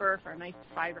pepper for a nice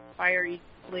fiery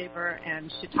flavor,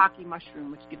 and shiitake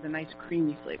mushroom, which gives a nice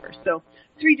creamy flavor. So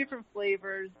 3 different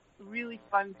flavors, really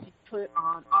fun to put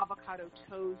on avocado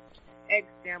toast, egg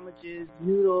sandwiches,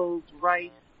 noodles,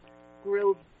 rice,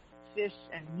 grilled fish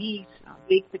and meat,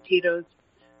 baked potatoes.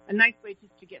 a nice way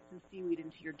just to get some seaweed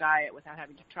into your diet without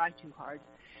having to try too hard.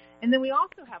 And then we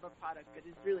also have a product that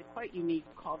is really quite unique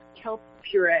called kelp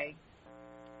puree.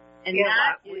 And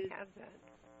we have that.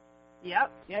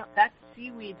 Yep. That's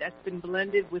seaweed that's been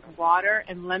blended with water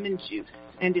and lemon juice,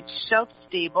 and it's shelf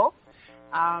stable,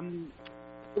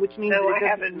 which means I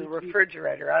have it in the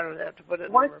refrigerator. I don't have to put it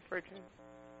in the refrigerator.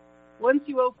 Once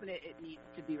you open it, it needs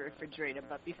to be refrigerated,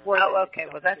 but before. Oh, okay.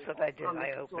 Well, that's what I did.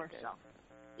 I opened it.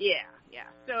 Yeah.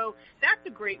 So that's a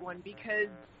great one because,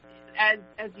 as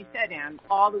you said, Anne,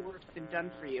 all the work's been done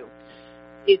for you.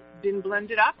 It's been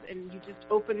blended up, and you just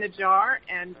open the jar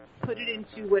and put it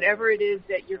into whatever it is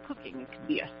that you're cooking. It could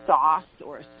be a sauce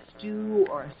or a stew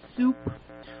or a soup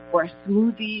or a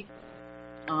smoothie.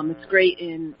 It's great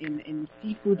in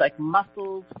seafood like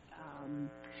mussels.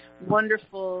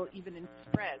 Wonderful even in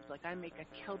spreads. Like I make a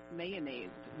kelp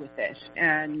mayonnaise with it,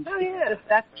 and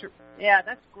that's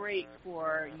great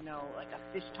for like a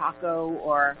fish taco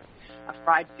or a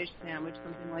fried fish sandwich,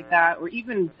 something like that. Or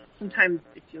even sometimes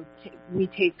if we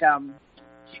take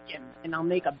chicken and I'll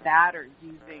make a batter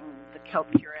using the kelp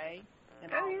puree,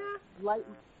 and I'll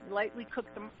lightly cook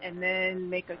them and then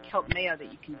make a kelp mayo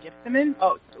that you can dip them in.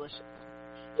 Oh, it's delicious.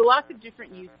 So lots of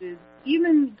different uses,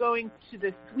 even going to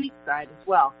the sweet side as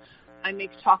well. I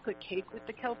make chocolate cake with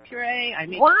the kelp puree. I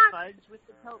make fudge with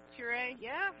the kelp puree.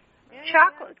 Yeah.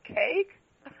 Chocolate cake?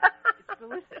 It's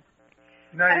delicious.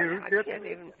 Now I can't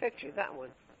even picture that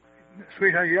one.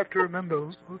 Sweetheart, you have to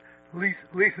remember,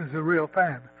 Lisa's a real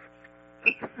fan.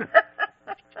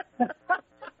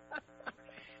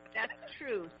 That's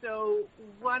true. So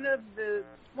one of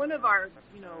our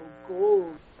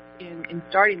goals in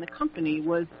starting the company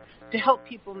was to help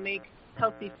people make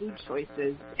healthy food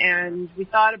choices, and we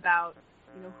thought about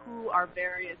who our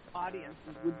various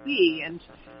audiences would be, and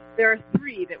there are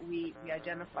three that we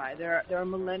identify. There are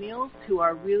millennials who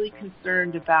are really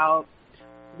concerned about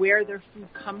where their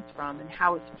food comes from and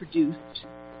how it's produced,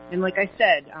 and like I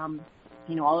said,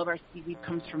 all of our seaweed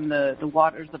comes from the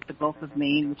waters of the Gulf of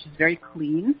Maine, which is very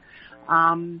clean,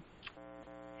 and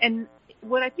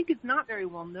what I think is not very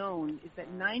well known is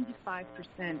that 95%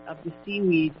 of the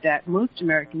seaweed that most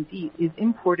Americans eat is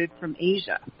imported from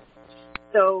Asia.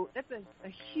 So that's a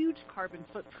huge carbon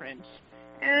footprint.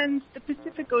 And the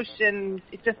Pacific Ocean,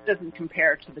 it just doesn't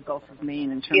compare to the Gulf of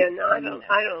Maine in terms of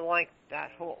I don't like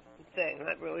that whole thing.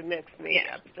 That really makes me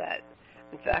upset.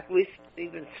 In fact, we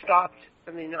even stopped.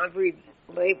 I read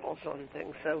labels on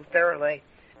things so thoroughly.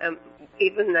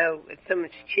 Even though it's so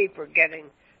much cheaper getting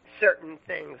certain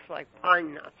things like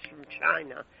pine nuts from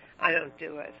China, I don't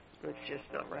do it. It's just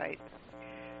not right.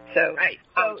 So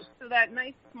that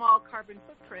nice small carbon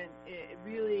footprint, it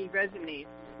really resonates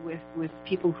with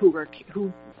people who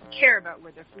care about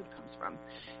where their food comes from.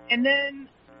 And then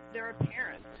there are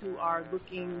parents who are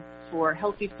looking for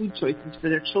healthy food choices for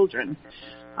their children.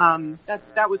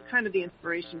 That was kind of the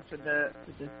inspiration for the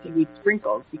seaweed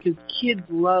sprinkles, because kids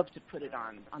love to put it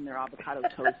on their avocado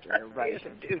toast or their rice.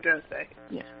 Yes, they do, don't they?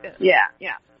 Yeah.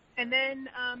 And then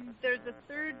there's a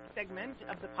third segment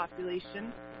of the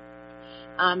population,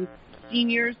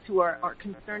 seniors who are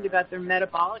concerned about their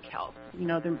metabolic health.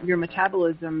 Your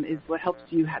metabolism is what helps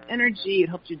you have energy. It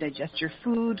helps you digest your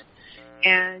food,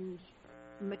 and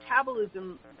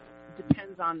metabolism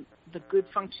depends on the good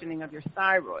functioning of your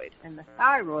thyroid, and the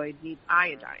thyroid needs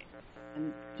iodine,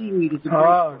 and seaweed is a great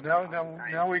source of iodine.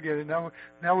 Now we get it. Now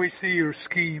we see your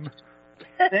scheme.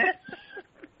 Well,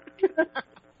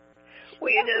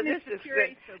 this is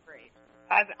great. So great.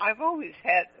 I've always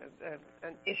had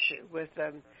an issue with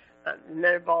a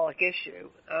metabolic issue,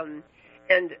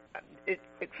 and it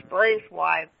explains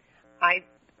why I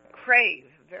crave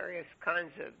various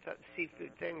kinds of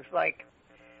seafood things. Like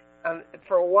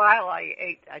for a while,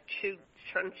 I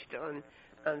chunched on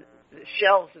the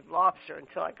shells of lobster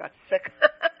until I got sick.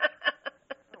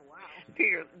 Oh wow!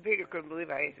 Peter couldn't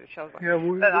believe I ate the shells.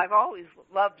 But I've always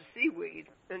loved seaweed.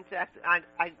 In fact, I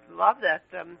love that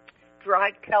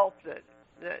dried kelp that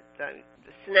the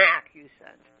snack you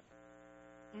said.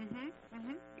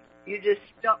 You just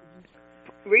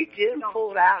reach in,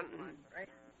 pull it out, and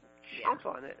chomp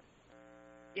on it.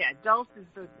 Yeah, dulse is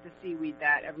the seaweed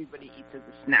that everybody eats as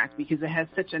a snack because it has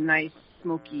such a nice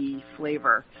smoky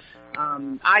flavor.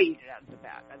 I eat it out of the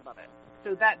bat. I love it.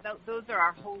 So those are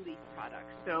our whole leaf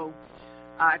products. So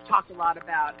I've talked a lot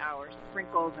about our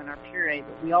sprinkles and our puree,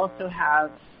 but we also have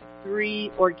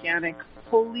 3 organic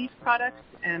whole leaf products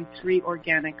and 3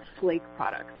 organic flake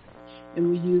products. And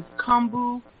we use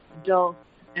kombu, dulse,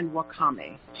 and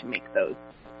wakame to make those.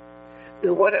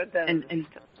 So what are those?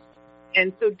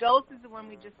 And so dulse is the one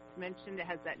we just mentioned. It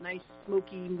has that nice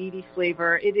smoky, meaty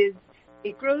flavor. It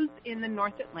grows in the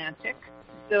North Atlantic.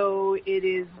 So it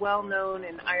is well known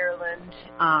in Ireland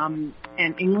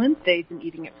and England. They've been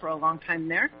eating it for a long time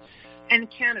there. And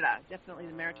Canada, definitely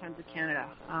the Maritimes of Canada.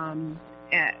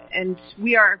 And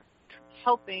we are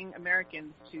helping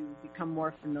Americans to become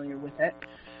more familiar with it.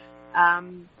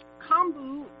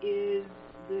 Kombu is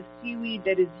the seaweed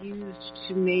that is used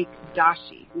to make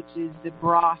dashi, which is the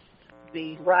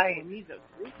broth-based miso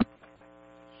soup.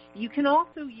 You can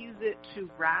also use it to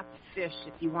wrap fish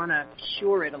if you want to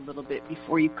cure it a little bit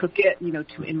before you cook it,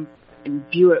 to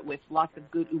imbue it with lots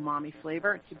of good umami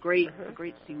flavor. It's a great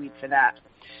seaweed for that.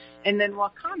 And then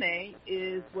wakame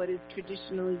is what is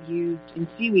traditionally used in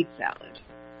seaweed salad.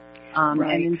 And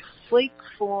in flake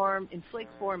form,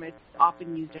 it's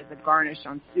often used as a garnish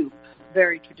on soup,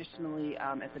 very traditionally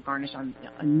as a garnish on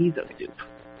miso soup.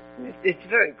 It's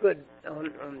very good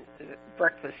on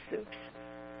breakfast soups.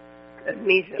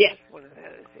 Miso is one of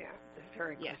those, yeah. It's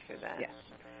very good for that. Yes,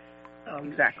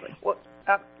 exactly. Well,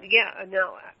 now,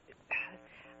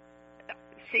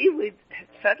 seaweed,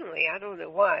 suddenly, I don't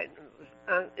know why,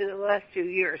 in the last few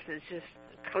years, it's just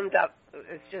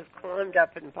climbed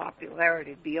up in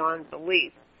popularity beyond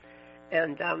belief.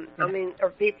 And, are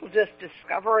people just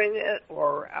discovering it,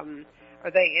 or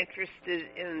are they interested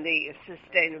in the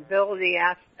sustainability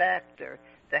aspect or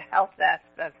the health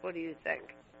aspect? What do you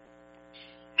think?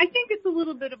 I think it's a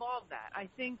little bit of all of that. I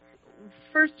think,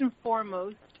 first and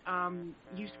foremost,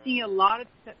 you see a lot of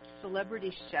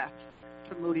celebrity chefs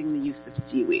promoting the use of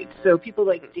seaweed. So people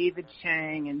like David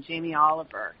Chang and Jamie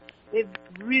Oliver, they've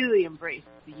really embraced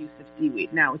the use of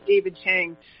seaweed. Now, with David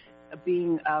Chang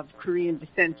being of Korean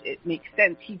descent, it makes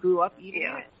sense. He grew up eating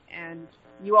it. And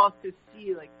you also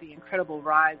see, the incredible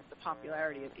rise of the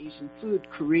popularity of Asian food,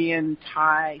 Korean,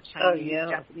 Thai, Chinese,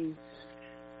 Japanese.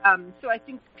 So I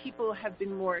think people have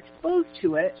been more exposed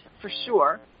to it, for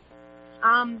sure.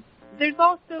 There's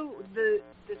also the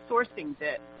sourcing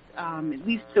bit, at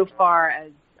least so far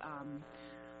as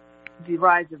the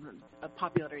rise of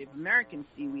popularity of American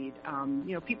seaweed.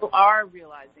 People are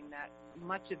realizing that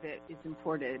much of it is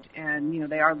imported,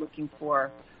 and, they are looking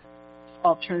for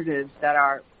alternatives that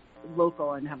are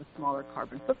local and have a smaller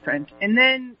carbon footprint. And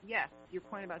then, yes, your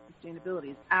point about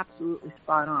sustainability is absolutely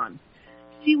spot on.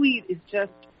 Seaweed is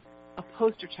just a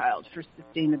poster child for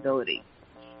sustainability.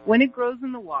 When it grows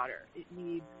in the water, it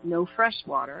needs no fresh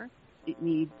water, it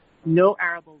needs no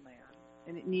arable land,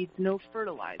 and it needs no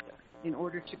fertilizer in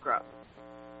order to grow.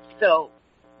 So,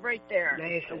 right there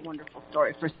is a wonderful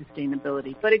story for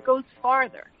sustainability. But it goes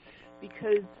farther,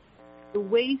 because the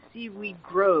way seaweed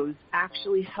grows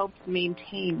actually helps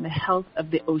maintain the health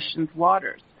of the ocean's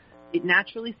waters. It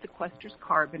naturally sequesters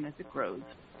carbon as it grows,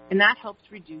 and that helps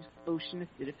reduce ocean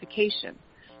acidification.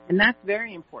 And that's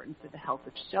very important for the health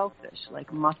of shellfish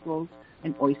like mussels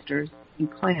and oysters and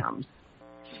clams.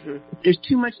 Mm-hmm. If there's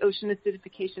too much ocean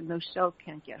acidification, those shells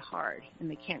can't get hard and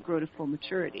they can't grow to full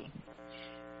maturity.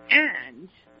 And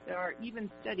there are even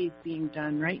studies being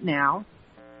done right now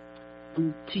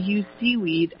to use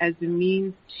seaweed as a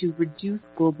means to reduce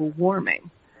global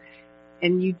warming.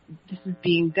 And this is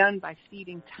being done by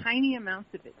feeding tiny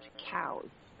amounts of it to cows.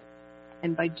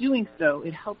 And by doing so,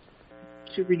 it helps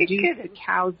to reduce the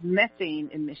cow's methane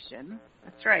emission.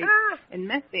 That's right. And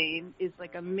methane is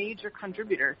a major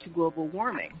contributor to global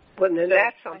warming. Well, then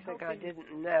that's something I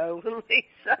didn't know,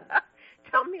 Lisa.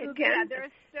 Tell me again. Yeah, there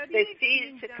are studies they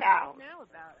feed it to cows. Now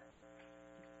about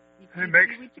it. And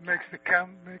it makes the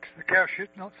cow shit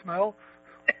not smell.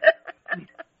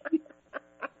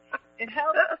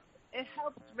 It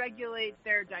helps regulate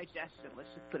their digestion. Let's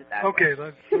just put it that way. Okay,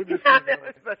 that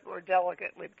was much more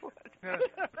delicately put.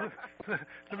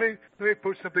 Let me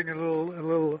put something a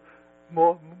little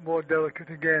more delicate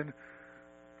again.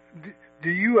 Do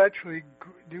you actually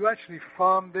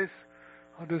farm this,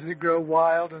 or does it grow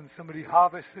wild and somebody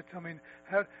harvests it? I mean,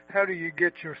 how do you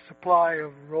get your supply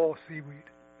of raw seaweed?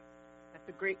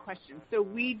 That's a great question. So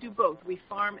we do both. We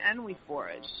farm and we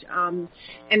forage.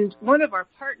 And one of our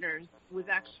partners was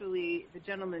actually the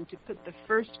gentleman to put the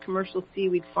first commercial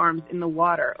seaweed farms in the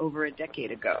water over a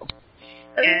decade ago.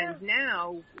 And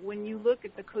now, when you look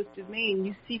at the coast of Maine,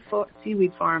 you see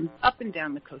seaweed farms up and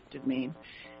down the coast of Maine.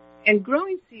 And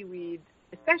growing seaweed,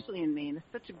 especially in Maine, is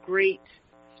such a great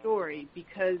story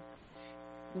because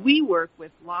we work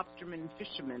with lobstermen and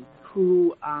fishermen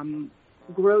who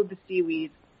grow the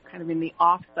seaweed kind of in the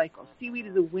off cycle. Seaweed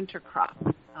is a winter crop.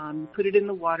 You put it in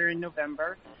the water in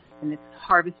November, and it's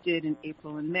harvested in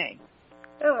April and May.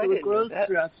 Oh, I didn't know that.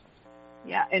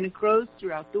 And it grows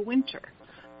throughout the winter.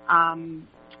 And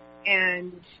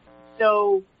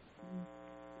so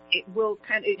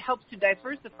it helps to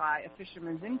diversify a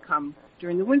fisherman's income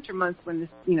during the winter months when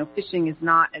fishing is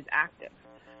not as active.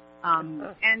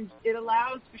 And it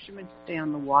allows fishermen to stay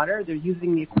on the water. They're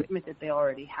using the equipment that they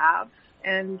already have.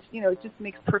 And, it just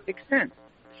makes perfect sense.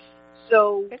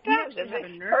 So it does. It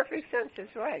makes perfect sense.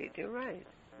 It's right. You're right.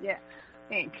 Yeah,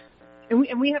 thanks.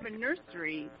 And we have a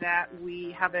nursery that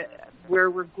we have where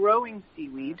we're growing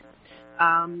seaweed.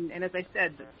 And as I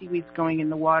said, the seaweed's going in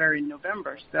the water in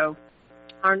November. So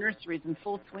our nursery is in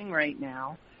full swing right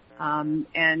now.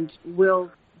 And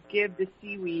we'll give the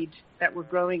seaweed that we're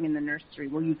growing in the nursery.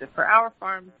 We'll use it for our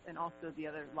farms, and also the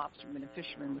other lobstermen and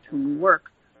fishermen with whom we work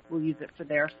will use it for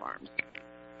their farms.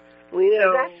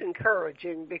 Well, that's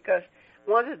encouraging, because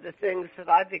one of the things that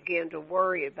I began to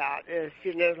worry about is,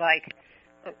 like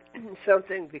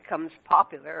something becomes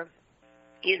popular,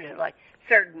 like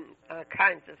certain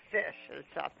kinds of fish and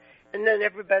stuff, and then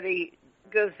everybody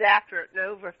goes after it and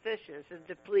overfishes and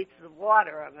depletes the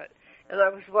water of it. And I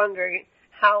was wondering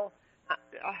how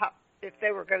if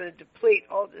they were going to deplete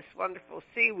all this wonderful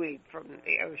seaweed from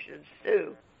the oceans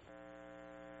too.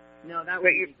 No, that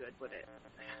wouldn't be good, would it?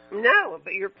 No,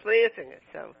 but you're planting it,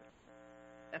 so.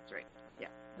 That's right. Yeah,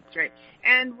 that's right.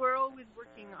 And we're always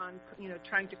working on,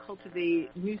 trying to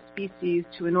cultivate new species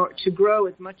to grow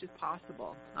as much as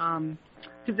possible.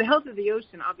 Because the health of the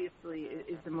ocean, obviously,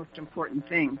 is the most important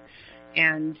thing.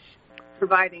 And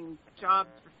providing jobs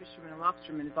for fishermen and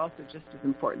lobstermen is also just as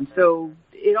important. So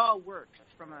it all works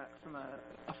from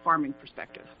a farming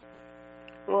perspective.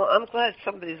 Well, I'm glad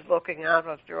somebody's looking out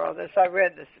after all this. I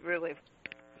read this really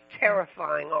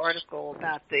terrifying article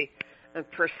about the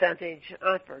percentage.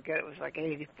 I forget, it was like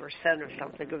 80% or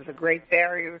something of the Great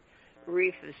Barrier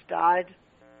Reef has died.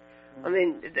 I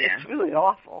mean, it's really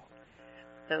awful.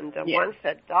 And once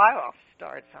that die-off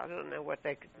starts, I don't know what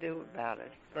they could do about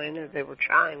it. I know they were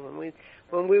trying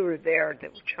when we were there. They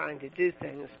were trying to do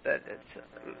things, but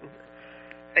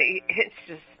it's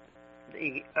just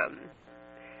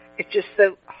it's just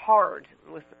so hard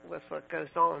with what goes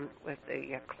on with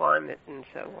the climate and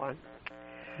so on.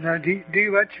 Now, do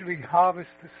you actually harvest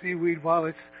the seaweed while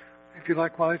it's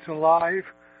alive?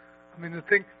 I mean, the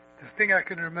thing I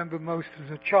can remember most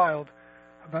as a child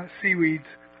about seaweeds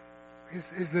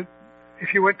is that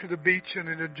if you went to the beach and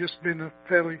it had just been a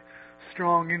fairly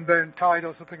strong inbound tide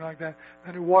or something like that,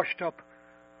 then it washed up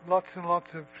lots and lots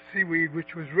of seaweed,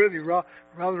 which was really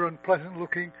rather unpleasant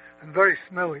looking and very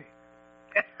smelly.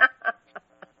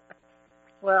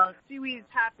 Well, seaweed is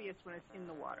happiest when it's in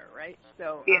the water, right?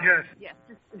 So yes,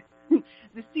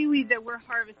 the seaweed that we're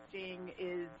harvesting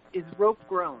is rope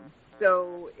grown.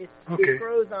 So it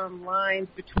grows on lines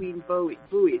between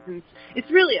buoys, and it's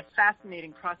really a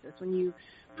fascinating process. When you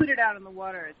put it out in the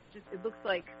water, it looks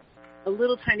like a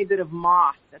little tiny bit of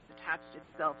moss that's attached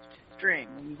itself to string.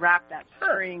 And you wrap that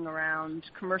string around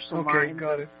commercial lines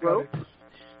of rope,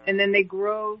 and then they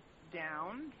grow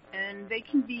down, and they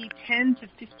can be 10 to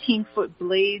 15 foot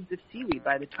blades of seaweed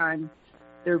by the time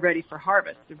they're ready for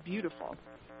harvest. They're beautiful.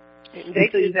 They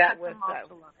do that with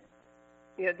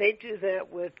they do that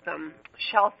with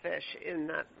shellfish in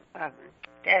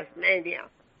Tasmania.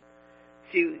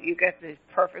 So you get this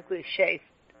perfectly shaped.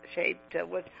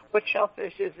 What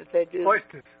shellfish is it they do?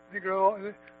 Oysters. They grow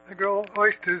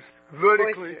oysters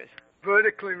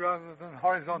vertically rather than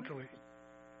horizontally.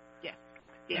 Yeah.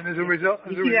 And as a result,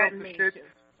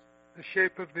 the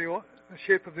shape of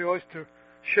the oyster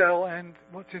shell and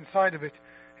what's inside of it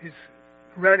is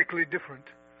radically different.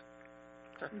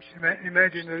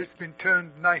 Imagine that it's been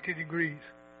turned 90 degrees.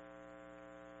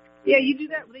 Yeah, you do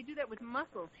that. They do that with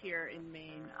mussels here in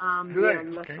Maine.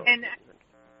 Okay.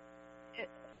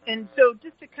 And so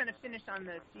just to kind of finish on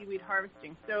the seaweed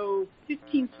harvesting, so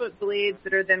 15-foot blades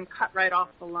that are then cut right off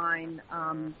the line.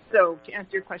 So to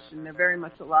answer your question, they're very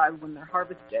much alive when they're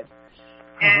harvested.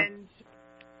 And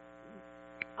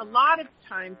a lot of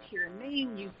times here in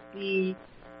Maine, you see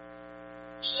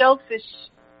shellfish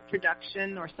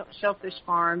production or shellfish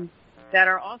farms that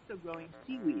are also growing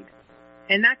seaweed.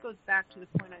 And that goes back to the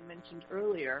point I mentioned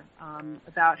earlier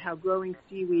about how growing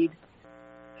seaweed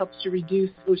helps to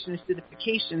reduce ocean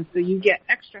acidification. So you get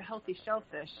extra healthy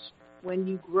shellfish when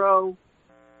you grow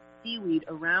seaweed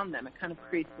around them. It kind of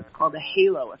creates what's called a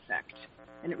halo effect.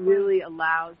 And it really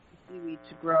allows the seaweed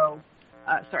to grow,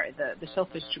 the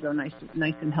shellfish to grow nice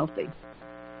and healthy.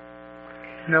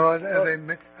 Now, are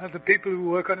the people who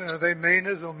work on it, are they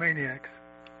Mainers or maniacs?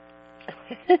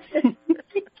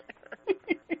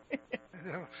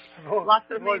 Lots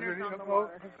of Mainers on the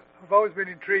water. I've always been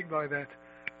intrigued by that.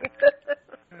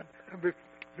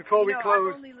 Before we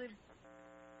close,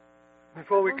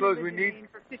 we need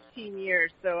for 15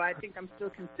 years, so I think I'm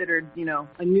still considered, a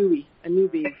newbie. A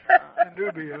newbie,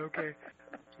 okay.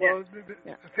 Well,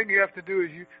 the thing you have to do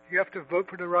is you have to vote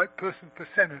for the right person for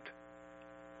Senate.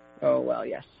 Oh, well,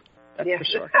 yes. That's for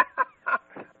sure.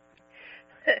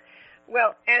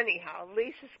 Well, anyhow,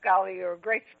 Lisa Scali, you're a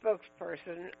great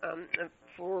spokesperson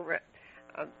for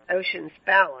Ocean's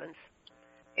Balance,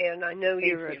 and I know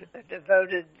you're a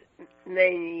devoted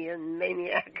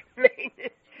maniac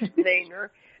Mainer,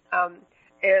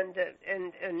 and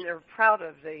they're proud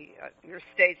of your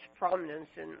state's prominence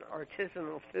in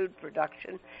artisanal food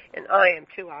production, and I am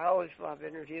too. I always love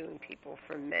interviewing people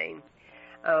from Maine.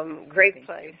 Great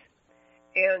place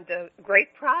and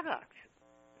great product.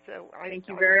 So I'm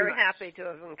very happy to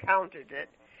have encountered it.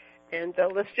 And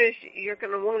listeners, you're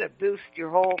going to want to boost your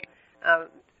whole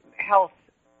health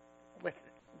with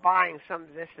buying some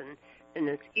of this, and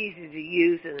it's easy to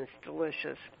use and it's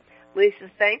delicious. Lisa,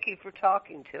 thank you for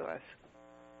talking to us.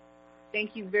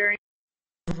 Thank you very much.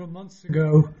 Several months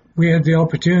ago, we had the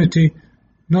opportunity,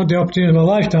 not the opportunity of a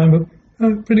lifetime,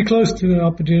 but pretty close to the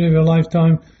opportunity of a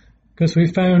lifetime, because we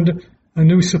found a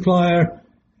new supplier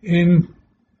in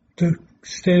the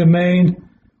state of Maine,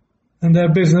 and their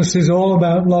business is all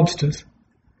about lobsters.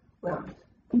 Well,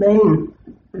 Maine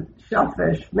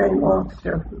shellfish, Maine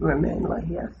lobster, mainly,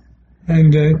 yes.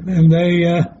 And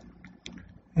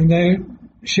they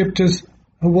shipped us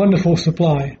a wonderful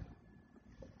supply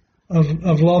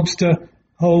of lobster,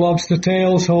 whole lobster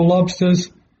tails, whole lobsters.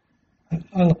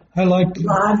 I liked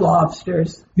live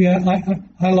lobsters. Yeah,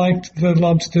 I liked the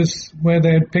lobsters where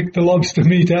they had picked the lobster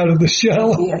meat out of the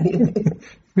shell. Yeah.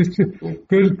 Good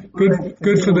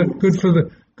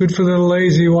for the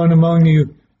lazy one among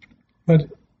you. But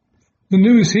the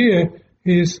news here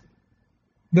is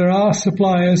there are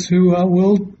suppliers who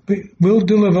will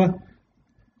deliver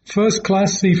first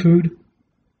class seafood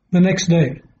the next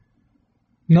day.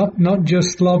 Not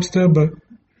just lobster, but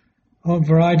a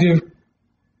variety of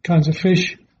kinds of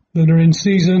fish that are in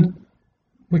season.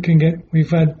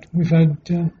 We've had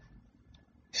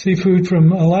seafood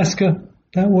from Alaska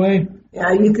that way.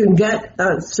 Yeah, you can get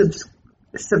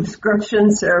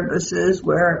subscription services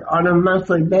where on a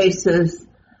monthly basis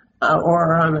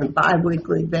or on a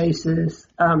bi-weekly basis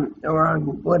or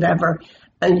on whatever,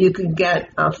 and you can get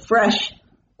fresh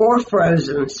or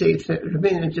frozen seafood. I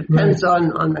mean, it depends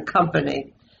on the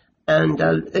company, and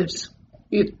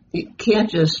you can't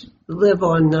just live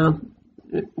on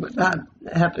without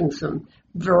having some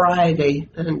variety,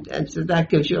 and so that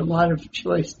gives you a lot of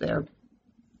choice there.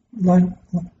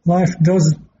 Life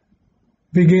does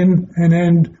begin and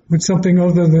end with something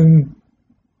other than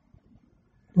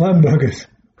lamb burgers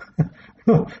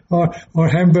or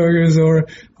hamburgers or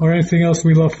anything else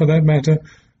we love for that matter.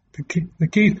 The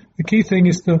key thing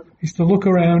is to look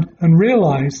around and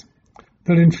realize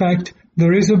that in fact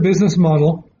there is a business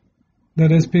model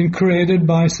that has been created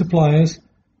by suppliers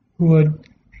who are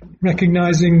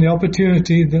recognizing the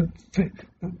opportunity that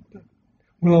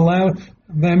will allow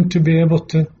them to be able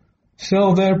to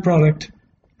sell their product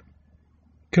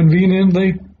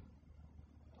conveniently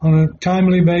on a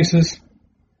timely basis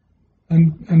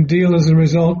and deal as a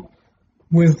result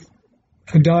with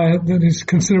a diet that is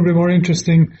considerably more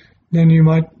interesting than you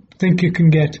might think you can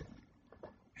get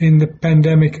in the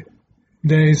pandemic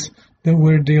days that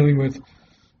we're dealing with.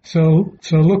 So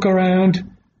look around,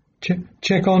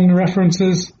 check on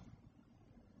references,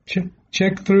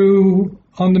 check through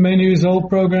on the menus old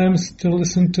programs to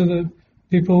listen to the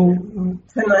people.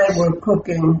 Tonight we're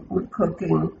cooking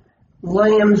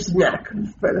lamb's neck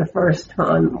for the first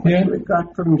time, which we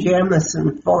got from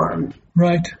Jamison Farm.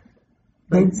 Right.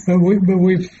 But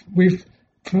we've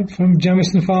from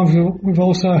Jamison Farms we've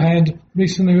also had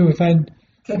recently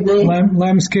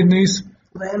lamb's kidneys.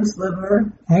 Lamb's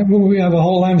liver. We have a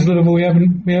whole lamb's liver. We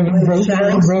haven't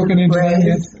broken into that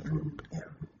yet. Yeah.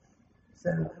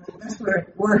 So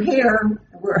we're here.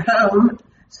 We're home.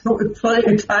 So we've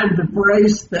plenty of time to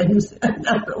braise things, and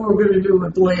that's what we're going to do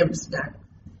with lamb's neck.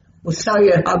 We'll tell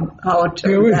you how it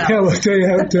turned out. We'll tell you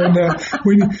how it turned out.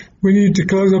 We need to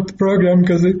close up the program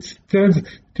because it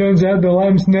turns out the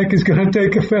lamb's neck is going to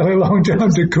take a fairly long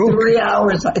time to cook. 3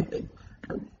 hours, I think.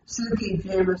 Suki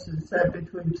Jamison said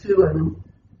between 2 and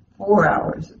 4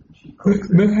 hours. She cooks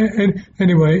it.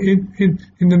 Anyway,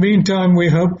 in the meantime, we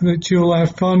hope that you'll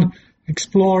have fun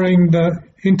exploring the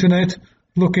internet,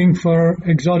 looking for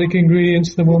exotic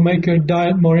ingredients that will make your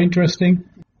diet more interesting.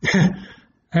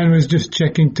 And was just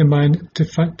checking to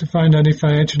find out if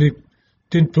I actually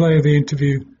did play the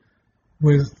interview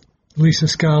with Lisa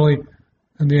Scali,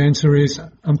 and the answer is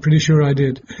I'm pretty sure I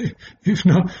did. If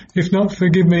not,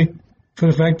 forgive me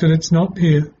for the fact that it's not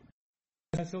here.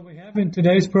 That's all we have in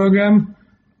today's program.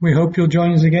 We hope you'll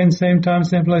join us again, same time,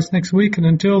 same place next week, and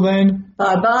until then,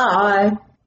 bye-bye.